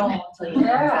Save it all until you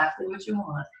know exactly what you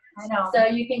want. I know. So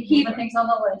you can keep things on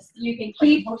the list. You can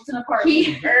keep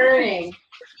earning.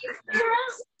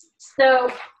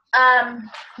 So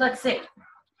let's see.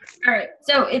 All right.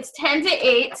 So it's 10 to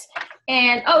 8,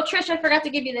 and oh, Trish, I forgot to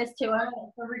give you this too.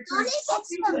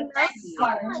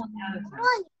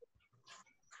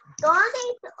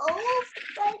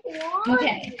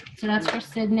 Okay, so that's for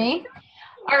Sydney.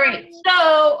 All right,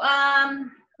 so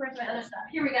where's my other stuff?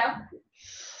 Here we go.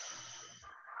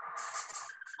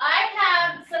 I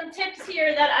have some tips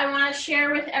here that I want to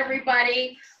share with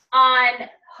everybody on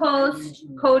host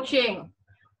coaching.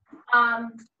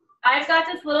 I've got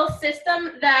this little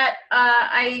system that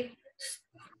I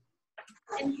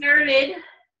inherited,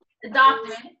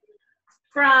 adopted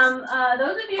from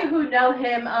those of you who know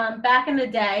him back in the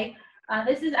day.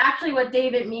 This is actually what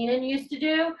David Meenan used to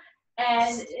do,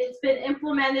 and it's been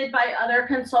implemented by other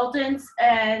consultants.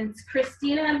 And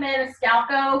Christina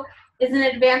Maniscalco is an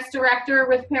advanced director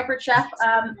with Pampered Chef.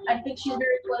 I think she's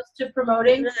very close to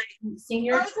promoting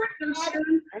senior director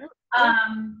soon.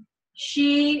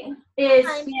 She is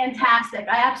fantastic.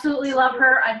 I absolutely love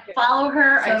her. I follow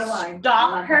her. I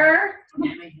stalk her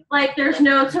like there's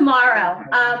no tomorrow.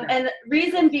 And the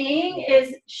reason being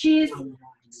is she's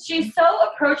so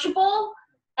approachable,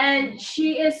 and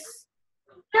she is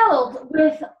filled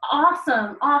with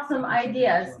awesome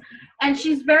ideas. And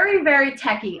she's very, very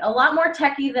techie, a lot more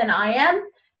techie than I am.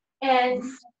 And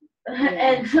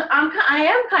I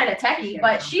am kind of techie,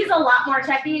 but she's a lot more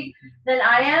techie than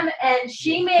I am. And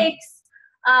she makes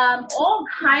all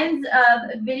kinds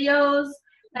of videos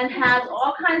and has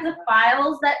all kinds of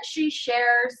files that she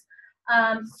shares.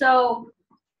 So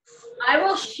I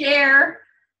will share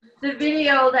the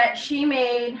video that she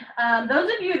made.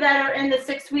 Those of you that are in the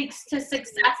 6 Weeks to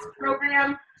Success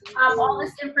program, all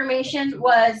this information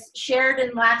was shared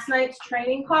in last night's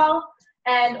training call,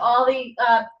 and all the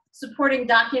supporting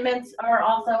documents are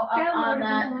also up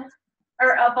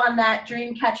on that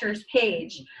Dreamcatchers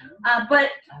page.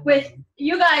 But with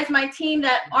you guys, my team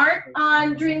that aren't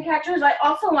on Dreamcatchers, I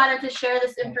also wanted to share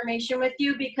this information with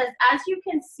you, because as you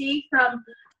can see from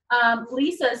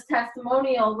Lisa's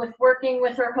testimonial with working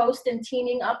with her host and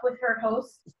teaming up with her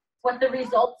host, what the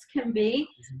results can be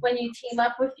when you team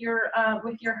up with your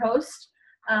host.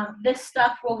 This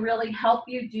stuff will really help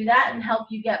you do that and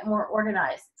help you get more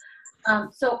organized.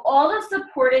 So all the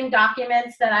supporting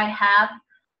documents that I have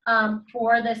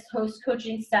for this host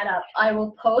coaching setup, I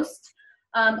will post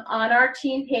on our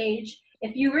team page.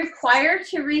 If you require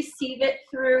to receive it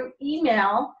through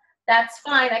email, that's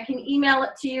fine. I can email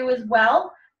it to you as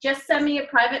well. Just send me a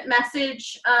private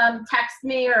message, text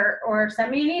me, or send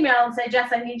me an email and say,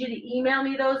 Jess, I need you to email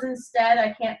me those instead.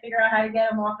 I can't figure out how to get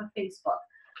them off of Facebook.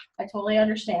 I totally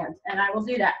understand, and I will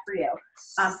do that for you.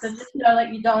 So just know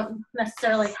that you don't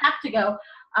necessarily have to go.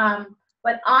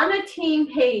 But on the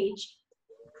team page,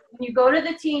 when you go to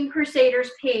the Team Crusaders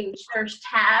page, there's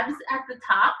tabs at the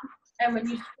top. And when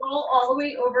you scroll all the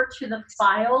way over to the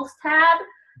Files tab,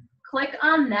 click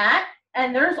on that,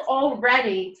 and there's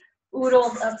already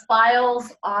oodles of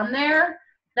files on there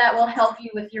that will help you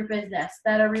with your business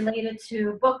that are related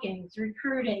to bookings,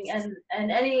 recruiting, and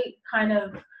any kind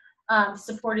of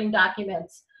supporting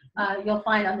documents you'll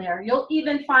find on there. You'll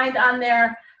even find on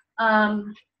there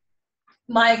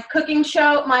my cooking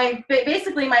show,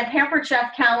 basically my Pampered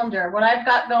Chef calendar, what I've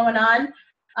got going on,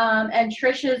 and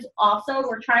Trisha's also.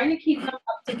 We're trying to keep them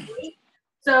up to date.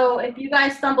 So if you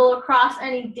guys stumble across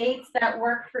any dates that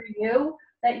work for you,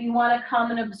 that you want to come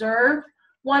and observe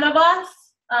one of us,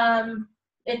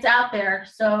 it's out there.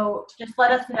 So just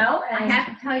let us know. I And have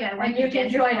to tell you, I went you to can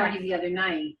Jess's join party us. the other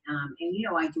night, and you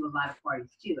know I do a lot of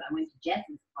parties too. I went to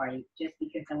Jess's party just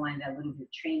because I wanted a little bit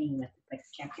of training with like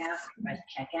checkout.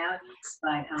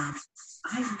 But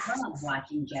I love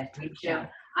watching Jess's show.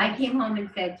 I came home and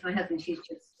said to my husband, she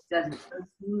just does it so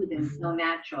smooth and so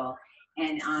natural.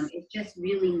 And it's just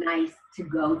really nice to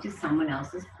go to someone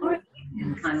else's party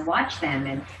and kind of watch them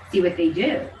and see what they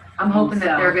do. I'm hoping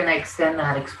that they're going to extend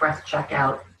that express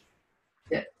checkout.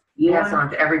 Pass on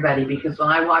to everybody, because when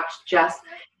I watch Jess,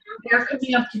 they're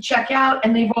coming up to check out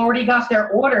and they've already got their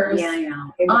orders Yeah, I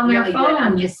know. on their Really good.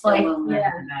 I'm phone. just It's like, so nervous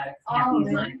yeah. about it. I have to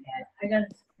use my iPad. I got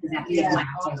Because I have to take my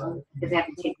because I have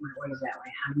to take my orders that way.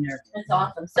 I'm nervous. It's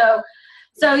awesome. So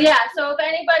yeah. So if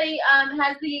anybody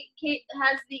has the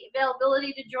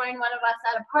availability to join one of us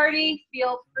at a party,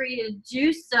 feel free to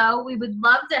do so. We would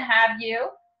love to have you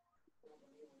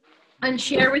and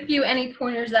share with you any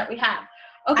pointers that we have.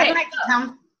 Okay. I'd like to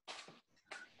come.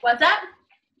 What's that?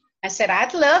 I said,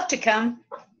 I'd love to come.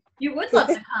 You would love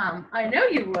to come. I know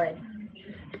you would.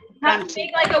 Have to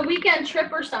make like a weekend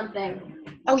trip or something.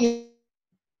 Oh, yeah.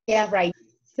 Yeah, right.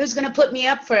 Who's going to put me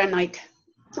up for a night?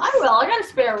 I will. I got a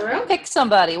spare room. Pick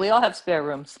somebody. We all have spare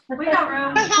rooms. We got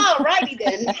room. All righty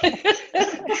then.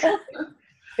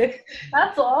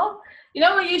 That's all. You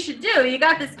know what you should do? You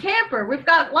got this camper. We've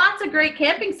got lots of great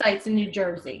camping sites in New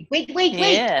Jersey. Wait.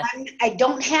 Yeah. I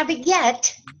don't have it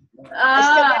yet. I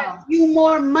still got a few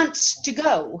more months to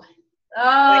go.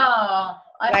 I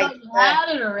Like, thought you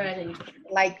had it already.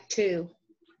 Like 2.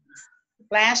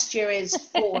 Last year is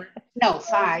 4. No,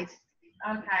 5.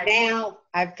 Okay. Now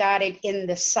I've got it in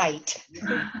the site.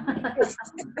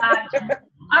 Gotcha.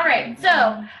 All right.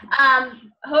 So,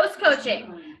 host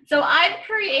coaching. So I've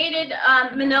created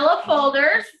manila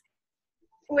folders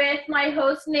with my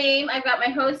host name. I've got my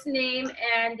host name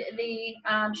and the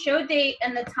show date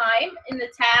and the time in the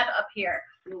tab up here.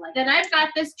 Then I've got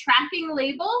this tracking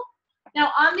label.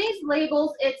 Now on these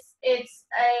labels, it's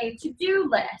a to-do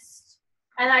list,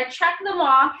 and I check them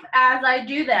off as I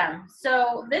do them.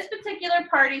 So this particular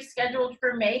party is scheduled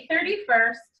for May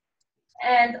 31st,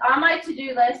 and on my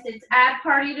to-do list, it's add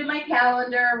party to my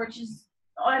calendar, which is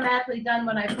automatically done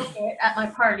when I book it at my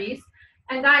parties.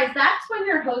 And guys, that's when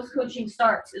your host coaching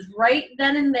starts, is right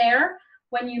then and there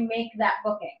when you make that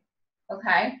booking,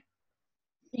 okay?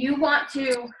 You want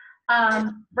to,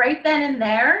 right then and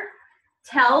there,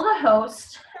 tell the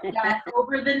host that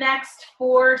over the next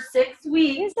 4-6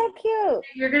 weeks, You're so cute.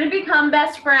 you're going to become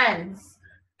best friends.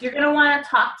 You're going to want to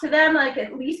talk to them like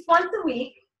at least once a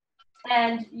week,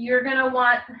 and you're going to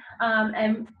want,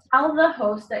 and tell the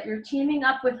host that you're teaming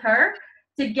up with her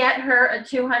to get her a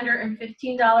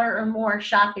 $215 or more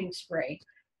shopping spree.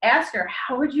 Ask her,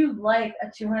 how would you like a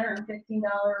 $215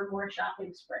 or more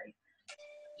shopping spree?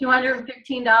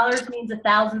 $215 means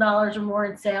 $1,000 or more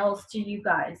in sales to you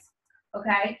guys,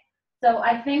 okay? So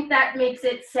I think that makes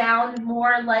it sound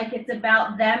more like it's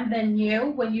about them than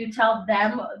you when you tell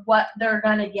them what they're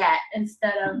gonna get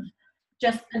instead of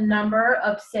just the number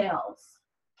of sales,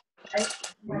 right?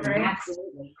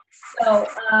 Absolutely. So,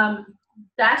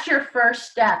 that's your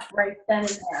first step right then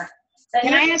and there. Then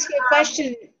Can I ask you a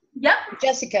question, Yep.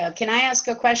 Jessica? Can I ask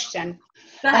a question?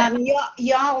 Go ahead.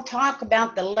 Y'all talk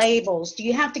about the labels. Do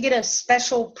you have to get a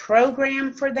special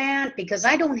program for that? Because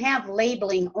I don't have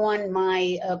labeling on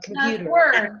my That's computer.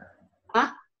 Word.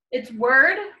 Huh? It's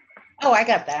Word. Oh, I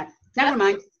got that. Never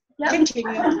mind. Yep.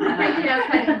 Continue.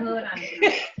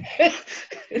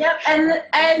 Yep.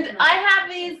 And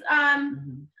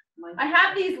I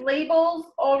have these labels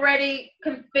already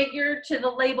configured to the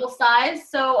label size.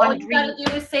 So all you gotta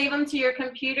do is save them to your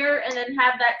computer and then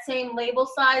have that same label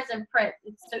size and print.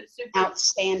 It's so super.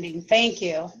 Outstanding. Thank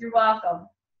you. You're welcome.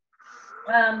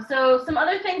 So some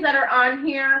other things that are on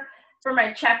here for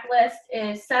my checklist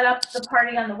is set up the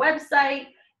party on the website,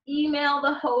 email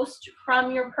the host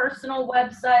from your personal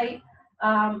website,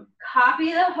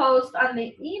 copy the host on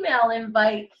the email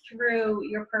invite through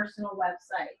your personal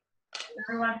website.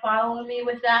 Everyone following me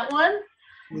with that one?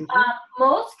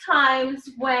 Most times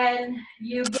when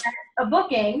you get a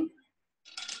booking,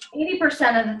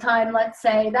 80% of the time, let's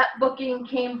say, that booking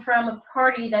came from a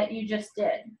party that you just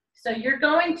did. So you're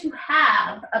going to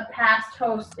have a past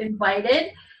host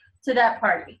invited to that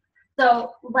party.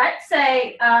 So let's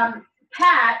say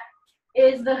Pat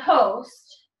is the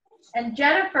host and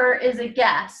Jennifer is a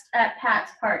guest at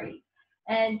Pat's party.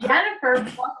 And Jennifer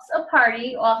books a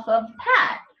party off of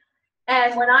Pat.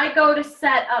 And when I go to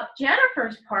set up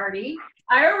Jennifer's party,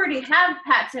 I already have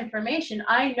Pat's information.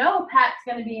 I know Pat's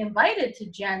going to be invited to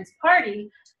Jen's party.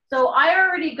 So I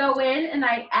already go in and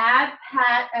I add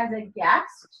Pat as a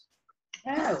guest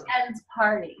to Jen's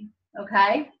party,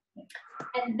 okay?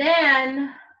 And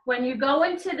then when you go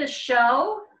into the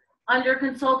show, under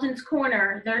Consultants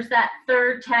Corner, there's that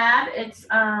third tab. It's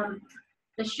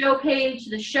the show page,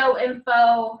 the show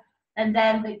info, and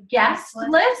then the guest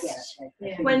list.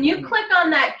 When you click on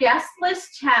that guest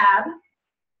list tab,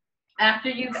 after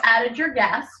you've added your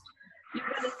guest, you're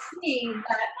going to see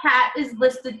that Pat is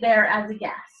listed there as a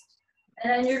guest.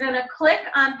 And then you're going to click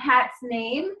on Pat's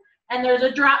name, and there's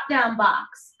a drop-down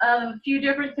box of a few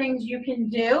different things you can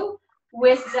do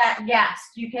with that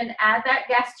guest. You can add that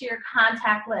guest to your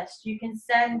contact list. You can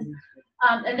send,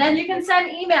 and then you can send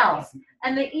emails.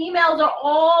 And the emails are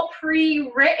all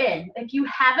pre-written. If you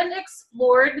haven't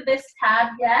explored this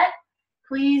tab yet,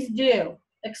 please do.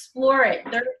 Explore it.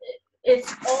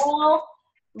 It's all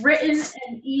written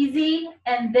and easy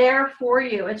and there for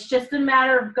you. It's just a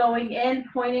matter of going in,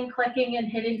 pointing, clicking, and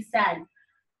hitting send.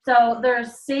 So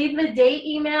there's save the date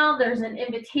email, there's an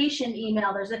invitation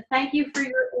email, there's a thank you for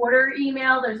your order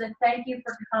email, there's a thank you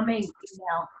for coming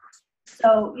email.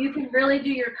 So you can really do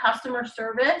your customer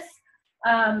service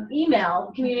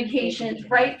email communications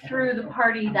right through the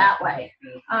party that way.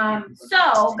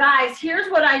 So guys, here's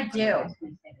what I do.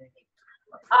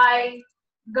 I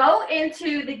go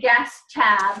into the guest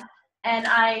tab and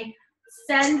I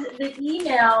send the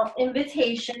email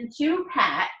invitation to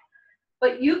Pat,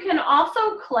 but you can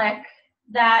also click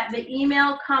that the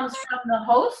email comes from the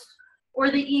host or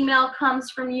the email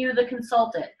comes from you, the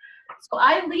consultant. So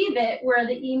I leave it where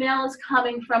the email is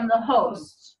coming from the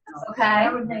host, okay?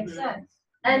 That would make sense.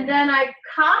 and then I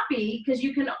copy, because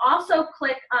you can also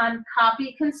click on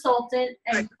copy consultant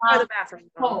and By the copy bathroom.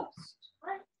 host.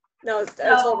 No, that's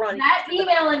all So running. that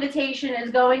email invitation is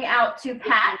going out to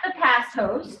Pat, the past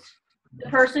host, the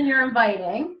person you're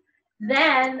inviting.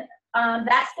 Then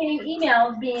that same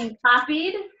email is being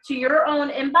copied to your own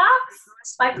inbox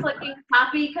by clicking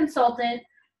copy consultant,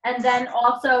 and then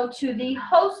also to the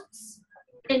host's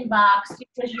inbox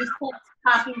because you clicked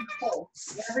copy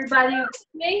host. Everybody with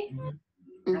me?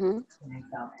 Mm-hmm.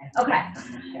 Okay.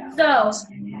 So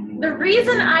the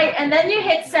reason and then you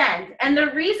hit send. And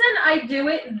the reason I do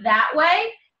it that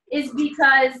way is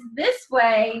because this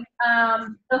way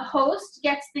the host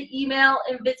gets the email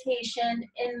invitation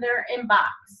in their inbox,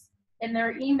 in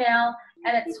their email,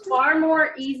 and it's far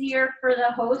more easier for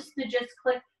the host to just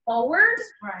click forward.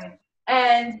 Right.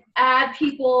 And add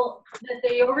people that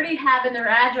they already have in their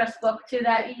address book to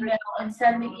that email and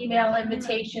send the email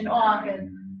invitation off,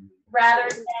 rather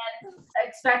than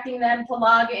expecting them to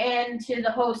log in to the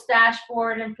host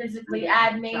dashboard and physically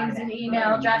add names and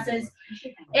email addresses.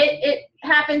 It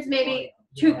happens maybe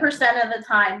 2% of the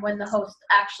time when the host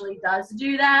actually does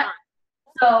do that.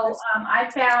 So I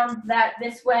found that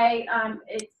this way,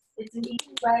 it's an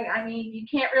easy way. I mean, you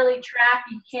can't really track,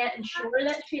 you can't ensure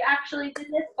that she actually did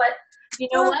this, but you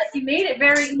know what? You made it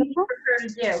very easy for her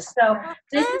to do. So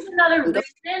this is another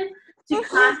reason to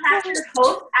contact your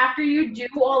host after you do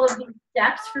all of these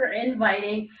steps for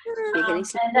inviting. And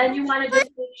then you want to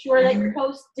just make sure that your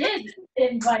host did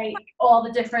invite all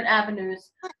the different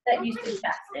avenues that you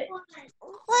suggested.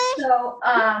 So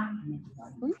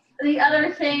the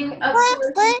other thing, of course,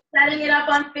 is setting it up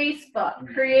on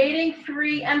Facebook, creating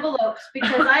 3 envelopes,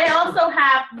 because I also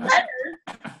have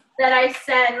letters that I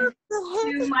send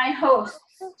to my hosts.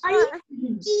 So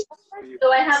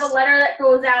I have a letter that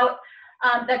goes out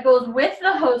that goes with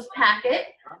the host packet.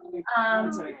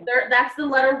 That's the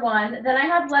letter 1. Then I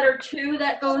have letter 2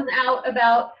 that goes out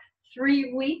about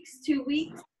 2 weeks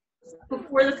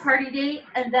before the party date.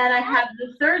 And then I have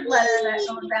the 3rd letter that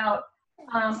goes out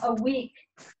a week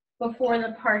before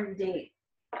the party date.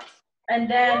 And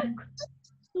then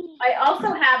I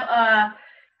also have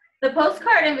the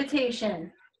postcard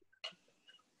invitation.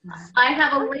 I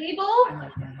have a label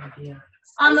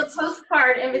on the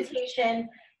postcard invitation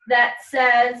that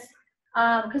says,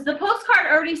 because the postcard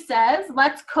already says,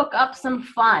 let's cook up some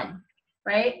fun,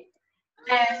 right?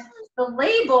 And the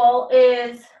label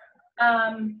is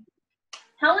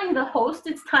telling the host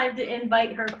it's time to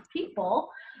invite her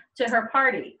people to her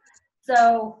party.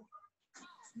 So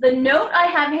the note I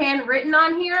have handwritten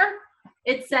on here,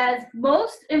 it says,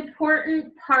 most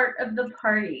important part of the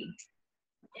party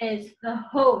is the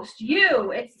host,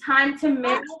 you. It's time to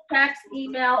mail, text,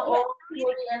 email all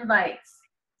 40 invites.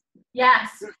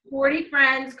 Yes, 40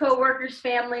 friends, coworkers,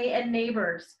 family, and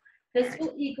neighbors. This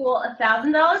will equal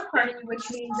 $1,000 party,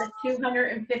 which means a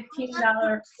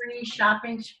 $215 free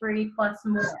shopping spree plus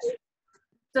more.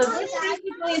 So this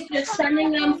basically is just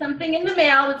sending them something in the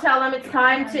mail to tell them it's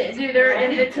time to do their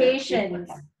invitations.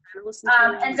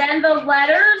 And then the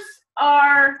letters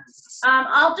are,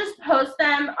 I'll just post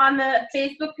them on the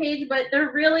Facebook page, but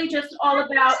they're really just all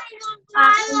about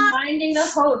reminding the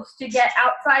host to get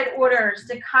outside orders,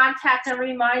 to contact and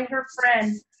remind her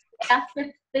friends, ask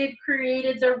if they've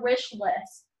created their wish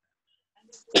list.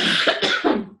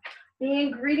 The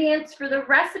ingredients for the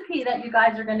recipe that you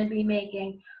guys are going to be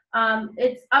making.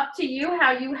 It's up to you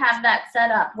how you have that set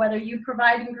up, whether you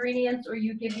provide ingredients or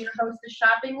you give your host a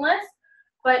shopping list.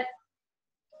 But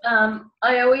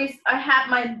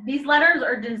these letters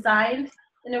are designed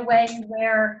in a way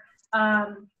where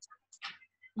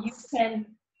you can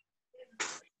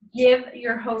give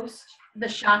your host the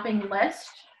shopping list.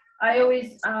 I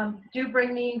always do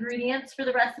bring the ingredients for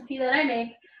the recipe that I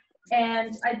make,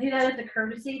 and I do that as a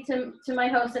courtesy to my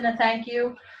host and a thank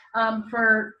you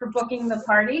for booking the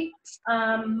party.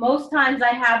 Most times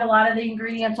I have a lot of the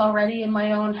ingredients already in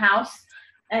my own house,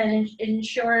 and it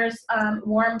ensures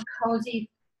warm, cozy,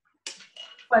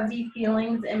 fuzzy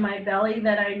feelings in my belly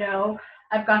that I know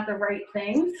I've got the right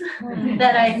things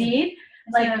that I need.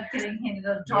 Like getting handed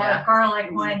a jar of garlic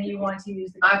when you want to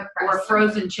use the or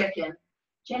frozen chicken.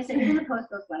 Jess, are you gonna post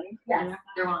those letters? Yes.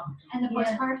 They're on. And the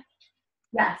postcard?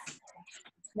 Yes.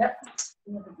 Yep.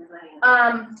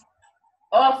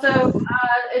 Also,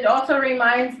 it also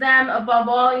reminds them, above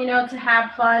all, to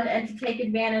have fun and to take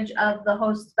advantage of the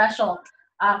host special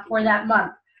for that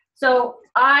month. So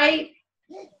I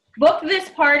booked this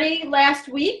party last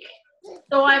week.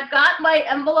 So I've got my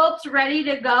envelopes ready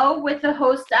to go with the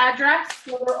host address.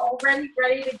 So we're already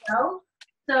ready to go.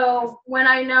 So when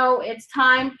I know it's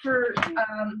time for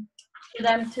for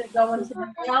them to go into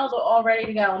the mail. They're all ready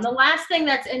to go. And the last thing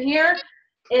that's in here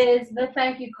is the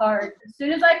thank you card. As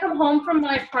soon as I come home from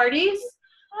my parties,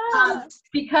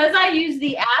 because I use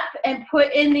the app and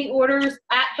put in the orders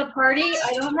at the party,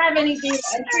 I don't have any data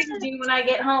entry to do when I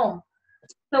get home.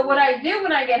 So what I do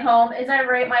when I get home is I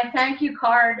write my thank you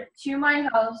card to my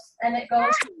host, and it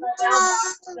goes to my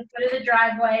mailbox at the foot of the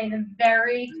driveway the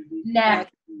very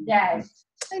next day.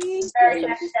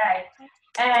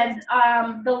 And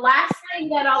the last thing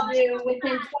that I'll do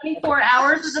within 24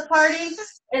 hours of the party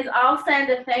is I'll send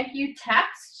a thank you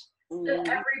text to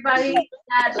everybody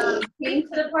that came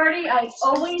to the party. I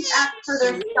always ask for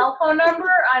their cell phone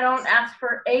number. I don't ask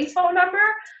for a phone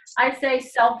number. I say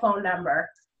cell phone number.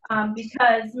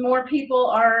 Because more people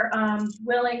are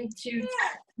willing to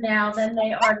text now than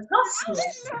they are to talk to you.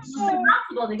 It's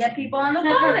impossible to get people on the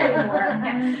phone anymore.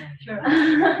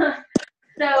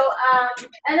 So,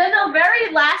 and then the very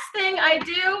last thing I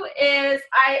do is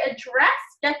I address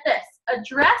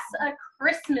a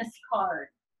Christmas card.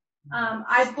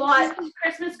 I bought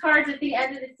Christmas cards at the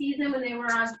end of the season when they were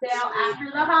on sale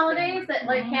after the holidays at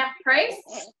like half price.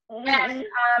 And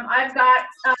I've got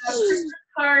Christmas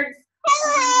cards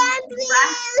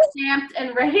stamped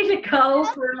and ready to go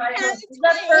for my this is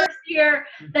the first year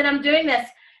that I'm doing this,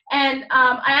 and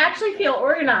I actually feel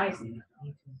organized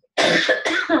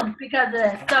because of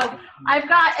this. So I've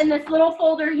got in this little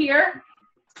folder here,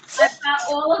 I've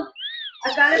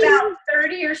got about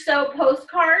 30 or so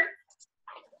postcards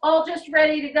all just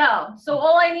ready to go. So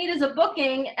all I need is a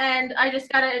booking, and I just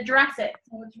got to address it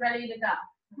so it's ready to go.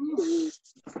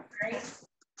 Right?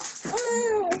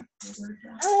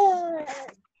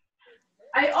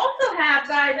 I also have,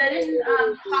 guys, I didn't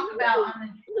talk about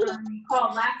on the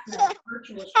call last night,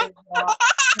 virtual shows.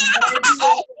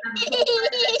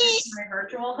 My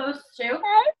virtual host too.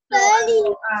 So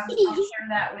I'll share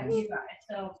that with you guys.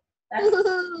 So that's part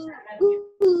of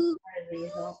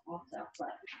these also.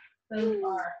 But those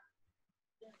are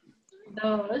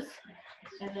those,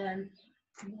 and then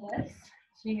this.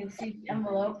 So you can see the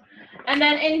envelope. And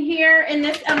then in here, in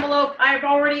this envelope, I've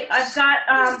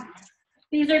got,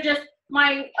 these are just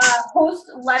my host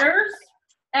letters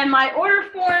and my order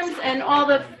forms and all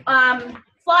the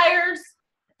flyers.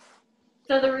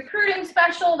 So the recruiting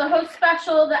special, the host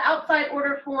special, the outside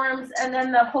order forms, and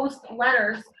then the host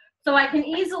letters. So I can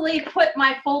easily put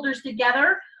my folders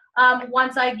together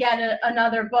once I get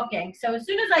another booking. So as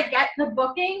soon as I get the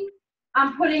booking,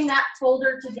 I'm putting that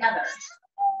folder together.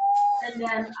 And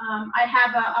then I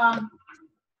have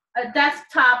a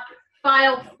desktop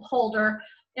file holder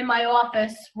in my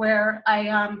office where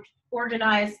I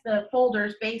organize the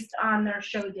folders based on their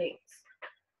show dates.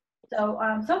 So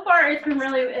so far it's been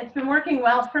working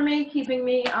well for me, keeping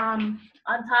me on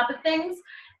top of things.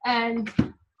 And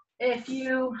if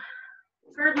you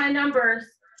heard my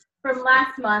numbers from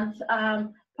last month,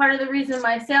 part of the reason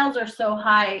my sales are so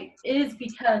high is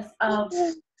because of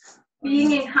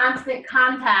being in constant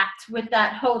contact with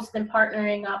that host and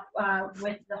partnering up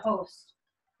with the host.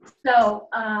 So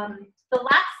the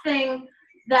last thing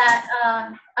that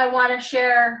I want to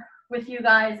share with you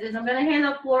guys is I'm going to hand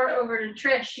the floor over to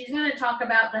Trish. She's going to talk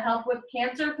about the Help with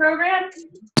Cancer program,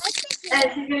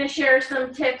 and she's going to share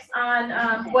some tips on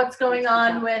what's going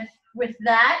on with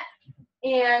that,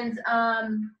 and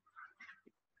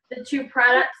the 2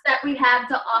 products that we have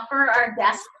to offer our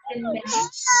guests in May,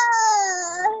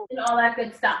 and all that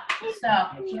good stuff. So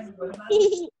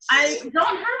I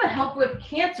don't have a Help with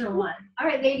Cancer one. All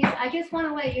right, ladies, I just want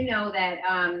to let you know that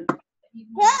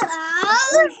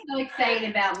we're so excited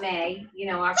about May, you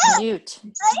know, our Mute.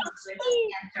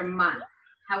 Cancer Month.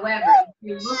 However, if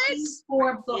you're looking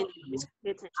for bookings,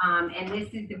 and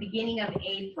this is the beginning of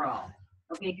April,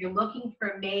 okay, if you're looking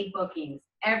for May bookings,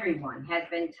 everyone has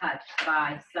been touched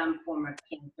by some form of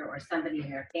cancer or somebody in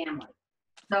their family.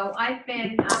 So I've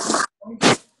been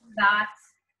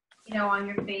dots, you know, on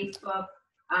your Facebook,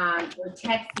 or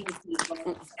texting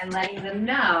people and letting them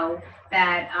know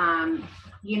that,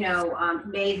 you know,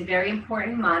 May is a very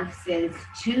important month. Since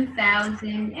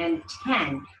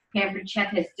 2010, Pampered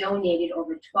Chef has donated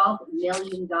over $12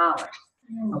 million,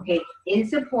 okay, in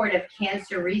support of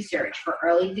cancer research for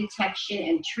early detection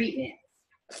and treatment.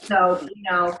 So, you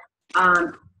know,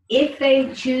 if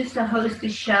they choose to host a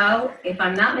show, if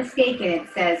I'm not mistaken, it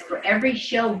says for every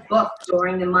show booked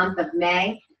during the month of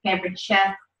May, Pampered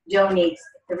Chef donates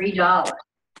 $3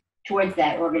 towards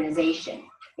that organization.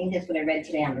 I think that's what I read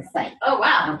today on the site. Oh,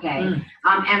 wow. Okay.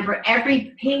 And for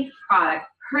every pink product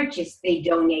purchased, they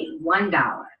donate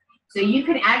 $1. So you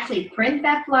can actually print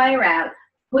that flyer out,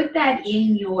 put that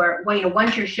in your, well, you know,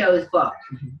 once your show is booked,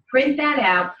 print that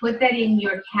out, put that in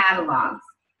your catalogs.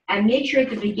 And make sure at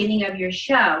the beginning of your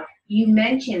show, you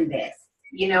mention this,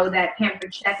 that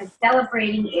Pampered Chef is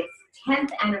celebrating its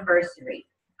 10th anniversary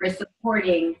for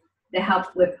supporting the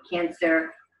Help with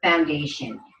Cancer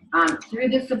Foundation through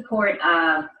the support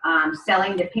of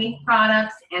selling the pink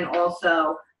products and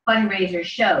also fundraiser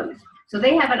shows. So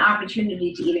they have an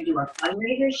opportunity to either do a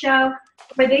fundraiser show,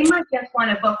 or they might just want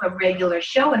to book a regular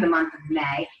show in the month of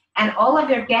May. And all of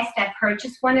their guests that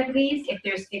purchase one of these, if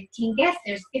there's 15 guests,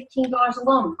 there's $15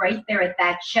 alone right there at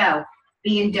that show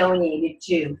being donated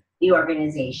to the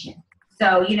organization.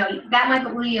 So, that might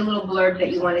be a little blurb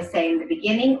that you want to say in the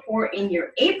beginning or in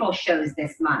your April shows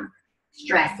this month.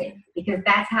 Stress it, because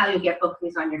that's how you get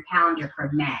bookings on your calendar for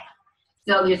May.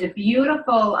 So there's a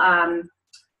beautiful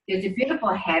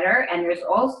header, and there's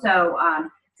also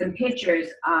some pictures.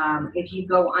 If you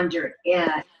go under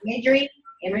imagery,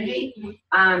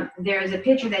 there's a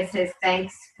picture that says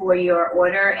thanks for your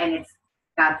order, and it's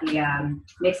got the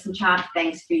mix and chop,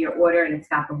 thanks for your order, and it's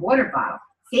got the water bottle.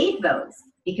 Save those,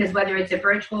 because whether it's a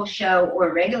virtual show or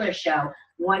a regular show,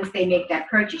 once they make that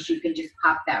purchase, you can just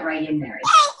pop that right in there.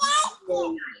 It's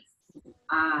really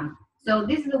nice. So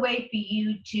this is a way for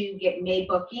you to get May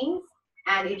bookings,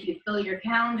 and if you fill your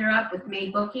calendar up with May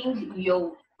bookings,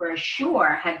 you'll for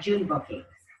sure have June bookings,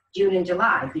 June and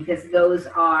July, because those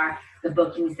are the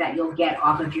bookings that you'll get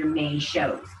off of your May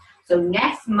shows. So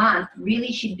next month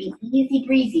really should be easy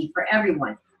breezy for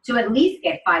everyone to at least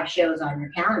get 5 shows on your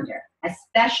calendar,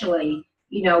 especially,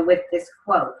 with this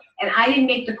quote. And I didn't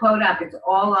make the quote up. It's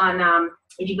all on,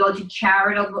 if you go to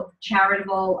charitable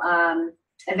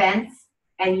events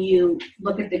and you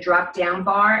look at the drop-down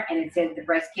bar and it says the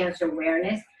breast cancer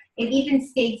awareness, it even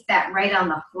states that right on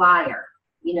the flyer.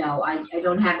 I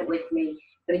don't have it with me,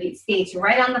 but it states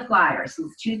right on the flyer,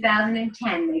 since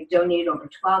 2010, they've donated over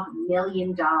 $12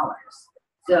 million.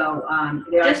 So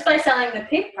just by selling the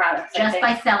pink products.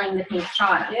 By selling the pink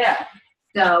products. Yeah.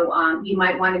 So you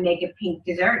might want to make a pink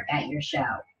dessert at your show.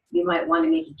 You might want to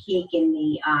make a cake in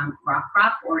the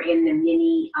Rock or in the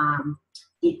mini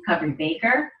deep covered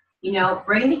baker.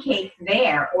 Bring the cake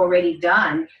there already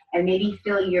done, and maybe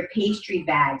fill your pastry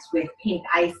bags with pink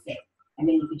icing. And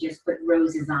then you could just put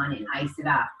roses on it and ice it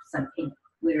up, some pink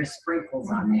glitter sprinkles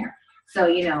on there. So,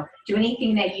 do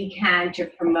anything that you can to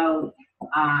promote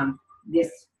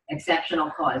this exceptional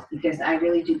cause, because I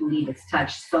really do believe it's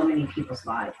touched so many people's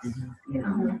lives,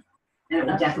 and it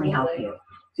will definitely help you.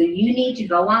 So you need to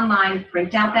go online,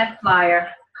 print out that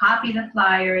flyer, copy the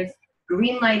flyers,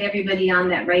 green light everybody on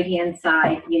that right-hand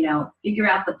side, figure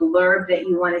out the blurb that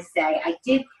you want to say. I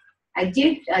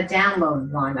did download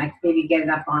one. I could maybe get it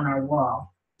up on our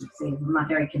wall. Let's see, I'm not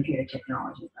very computer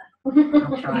technology, but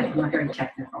I'll try. I'm not very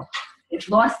technical. It's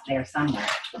lost there somewhere.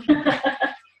 Do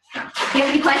you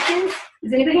have any questions?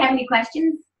 Does anybody have any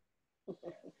questions?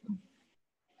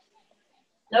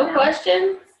 No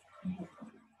questions?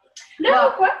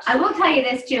 No questions. I will tell you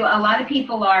this too. A lot of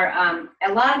people are on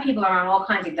all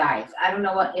kinds of diets. I don't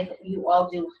know if you all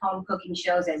do home cooking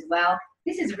shows as well.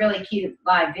 This is a really cute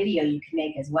live video you can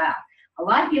make as well. A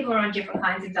lot of people are on different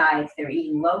kinds of diets. They're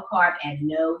eating low carb and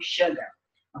no sugar.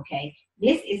 Okay,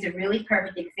 this is a really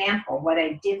perfect example. What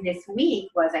I did this week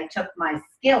was I took my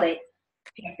skillet,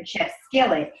 Pampered Chef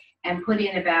skillet, and put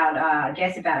in about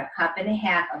a cup and a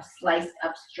half of sliced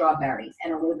up strawberries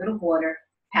and a little bit of water,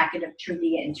 packet of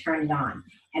Truvia, and turn it on.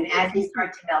 And as they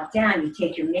start to melt down, you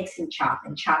take your mix and chop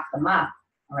them up,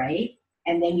 all right?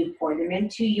 And then you pour them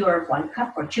into your 1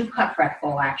 cup or 2 cup rec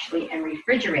bowl actually, and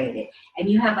refrigerate it. And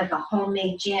you have like a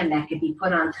homemade jam that could be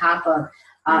put on top of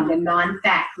the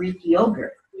non-fat Greek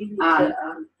yogurt.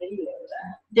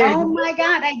 Oh my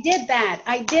God, I did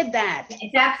that.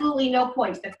 It's absolutely no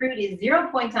points. The fruit is 0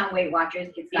 points on Weight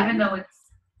Watchers. It's got, Even though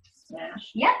it's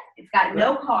smashed. Yep, it's got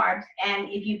no carbs. And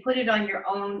if you put it on your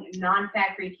own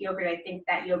non-fat Greek yogurt, I think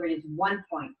that yogurt is 1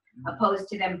 point, opposed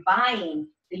to them buying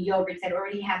the yogurts that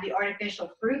already have the artificial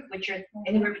fruit, which are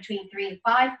anywhere between 3 and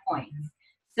 5 points.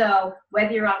 So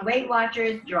whether you're on Weight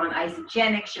Watchers, you're on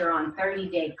Isogenics, you're on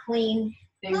 30-day clean,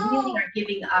 they really are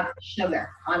giving up sugar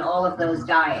on all of those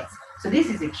diets. So this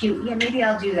is a cute, maybe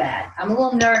I'll do that. I'm a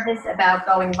little nervous about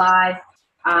going live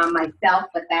myself,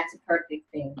 but that's a perfect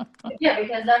thing. Yeah,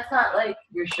 because that's not like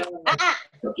You're showing the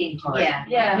cooking part.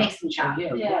 Yeah. Mix and chop.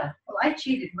 yeah. Well, I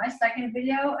cheated. My second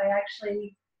video, I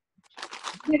actually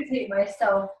videotaped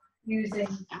myself using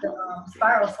the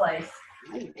spiral slice.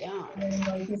 Oh, yeah. And then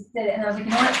I just did it, and I was like, you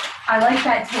know what? I like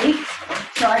that take,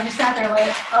 so I just sat there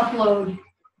and upload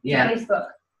to Facebook.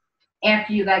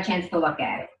 After you got a chance to look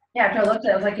at it. Yeah, after I looked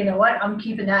at it, I was like, you know what? I'm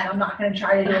keeping that. I'm not going to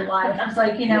try to do it live. I was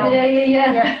like, Yeah.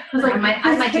 I was like, I might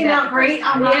this do came that out great.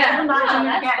 I'm not doing it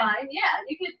that's again. fine. Yeah,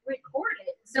 you could record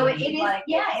it and So it is, Like,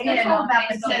 yeah, it you is know, all about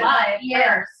Facebook the Live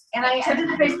yeah. first. And I So I did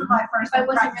the Facebook Live first. I and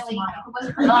wasn't practiced really, mine. it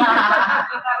wasn't I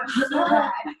That was so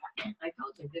bad.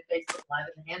 told you, the Facebook Live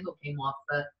and the handle came off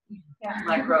the Yeah.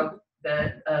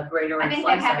 grater I and think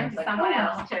slicer. that happened It's to like, someone oh.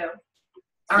 else too.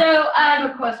 So, I have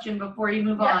a question before you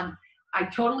move Yeah. on. I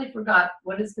totally forgot,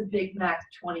 what is the Big Mac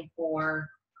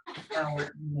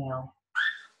 24-hour email?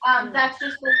 That's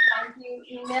just the thank you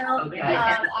email. Okay.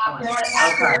 After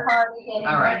Okay. the party, good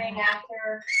All right. morning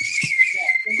after,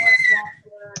 good morning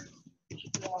after,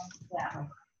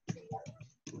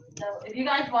 So if you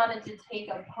guys wanted to take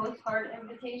a postcard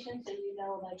invitation, so you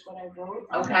know like what I wrote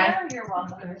on Okay. there, you're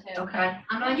welcome to. Okay.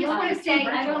 I just want to say,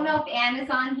 I don't know if Anna's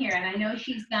on here, and I know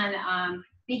she's done,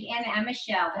 Big Anna and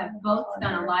Michelle have both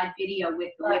done a live video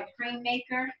with the whipped cream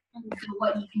maker. So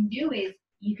what you can do is,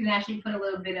 you can actually put a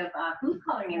little bit of food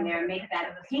coloring in there and make that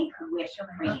a pink whipped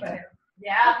cream.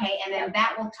 Yeah. Okay, and then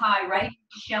that will tie right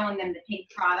to showing them the pink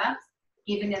products,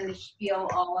 giving them the spiel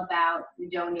all about the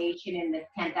donation and the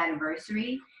 10th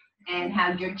anniversary, and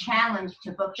how you're challenged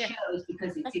to book shows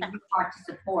because it's in your part to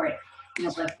support,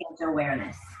 breast cancer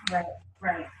awareness. Right.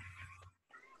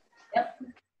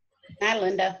 Hi,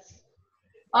 Linda.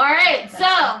 All right,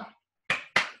 so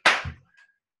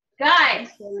guys,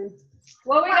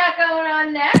 what we got going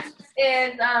on next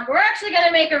is we're actually going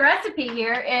to make a recipe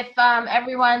here if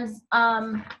everyone's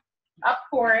up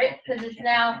for it, because it's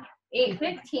now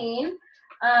 8:15.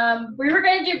 We were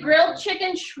going to do grilled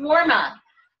chicken shawarma.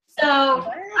 So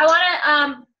I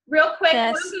want to real quick.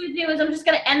 Jess. What I'm going to do is I'm just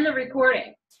going to end the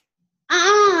recording.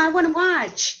 I want to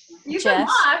watch. You can Jess.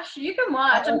 watch. You can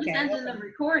watch. I'm just Okay, ending the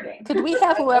recording. Could we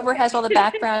have whoever has all the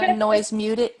background noise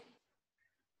muted?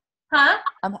 Huh?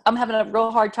 I'm having a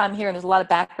real hard time hearing. There's a lot of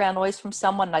background noise from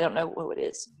someone, and I don't know who it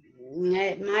is.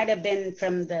 It might have been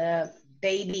from the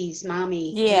baby's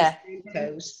mommy. Yeah.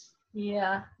 Toes.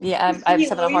 Yeah. Yeah, I'm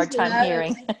just having a hard time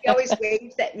hearing. She always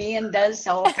waves at me and does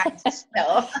all kinds of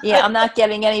stuff. Yeah, I'm not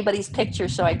getting anybody's picture,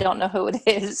 so I don't know who it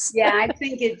is. Yeah, I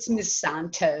think it's Miss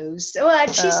Santos. Well,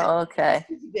 she's Oh, okay.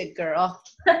 a good girl.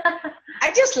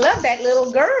 I just love that little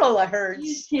girl of hers.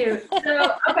 She's cute.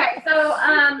 So, okay, so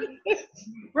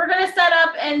we're going to set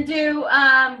up and do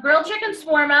grilled chicken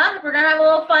shawarma. We're going to have a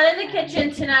little fun in the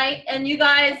kitchen tonight, and you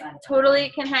guys totally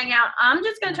can hang out. I'm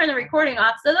just going to turn the recording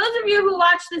off. So those of you who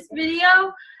watch this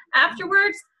video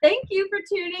afterwards, thank you for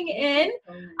tuning in.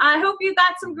 I hope you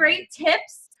got some great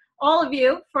tips, all of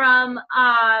you, from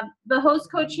the host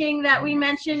coaching that we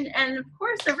mentioned, and of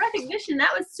course the recognition.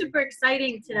 That was super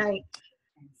exciting tonight.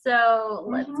 So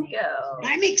let's go.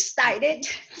 I'm excited.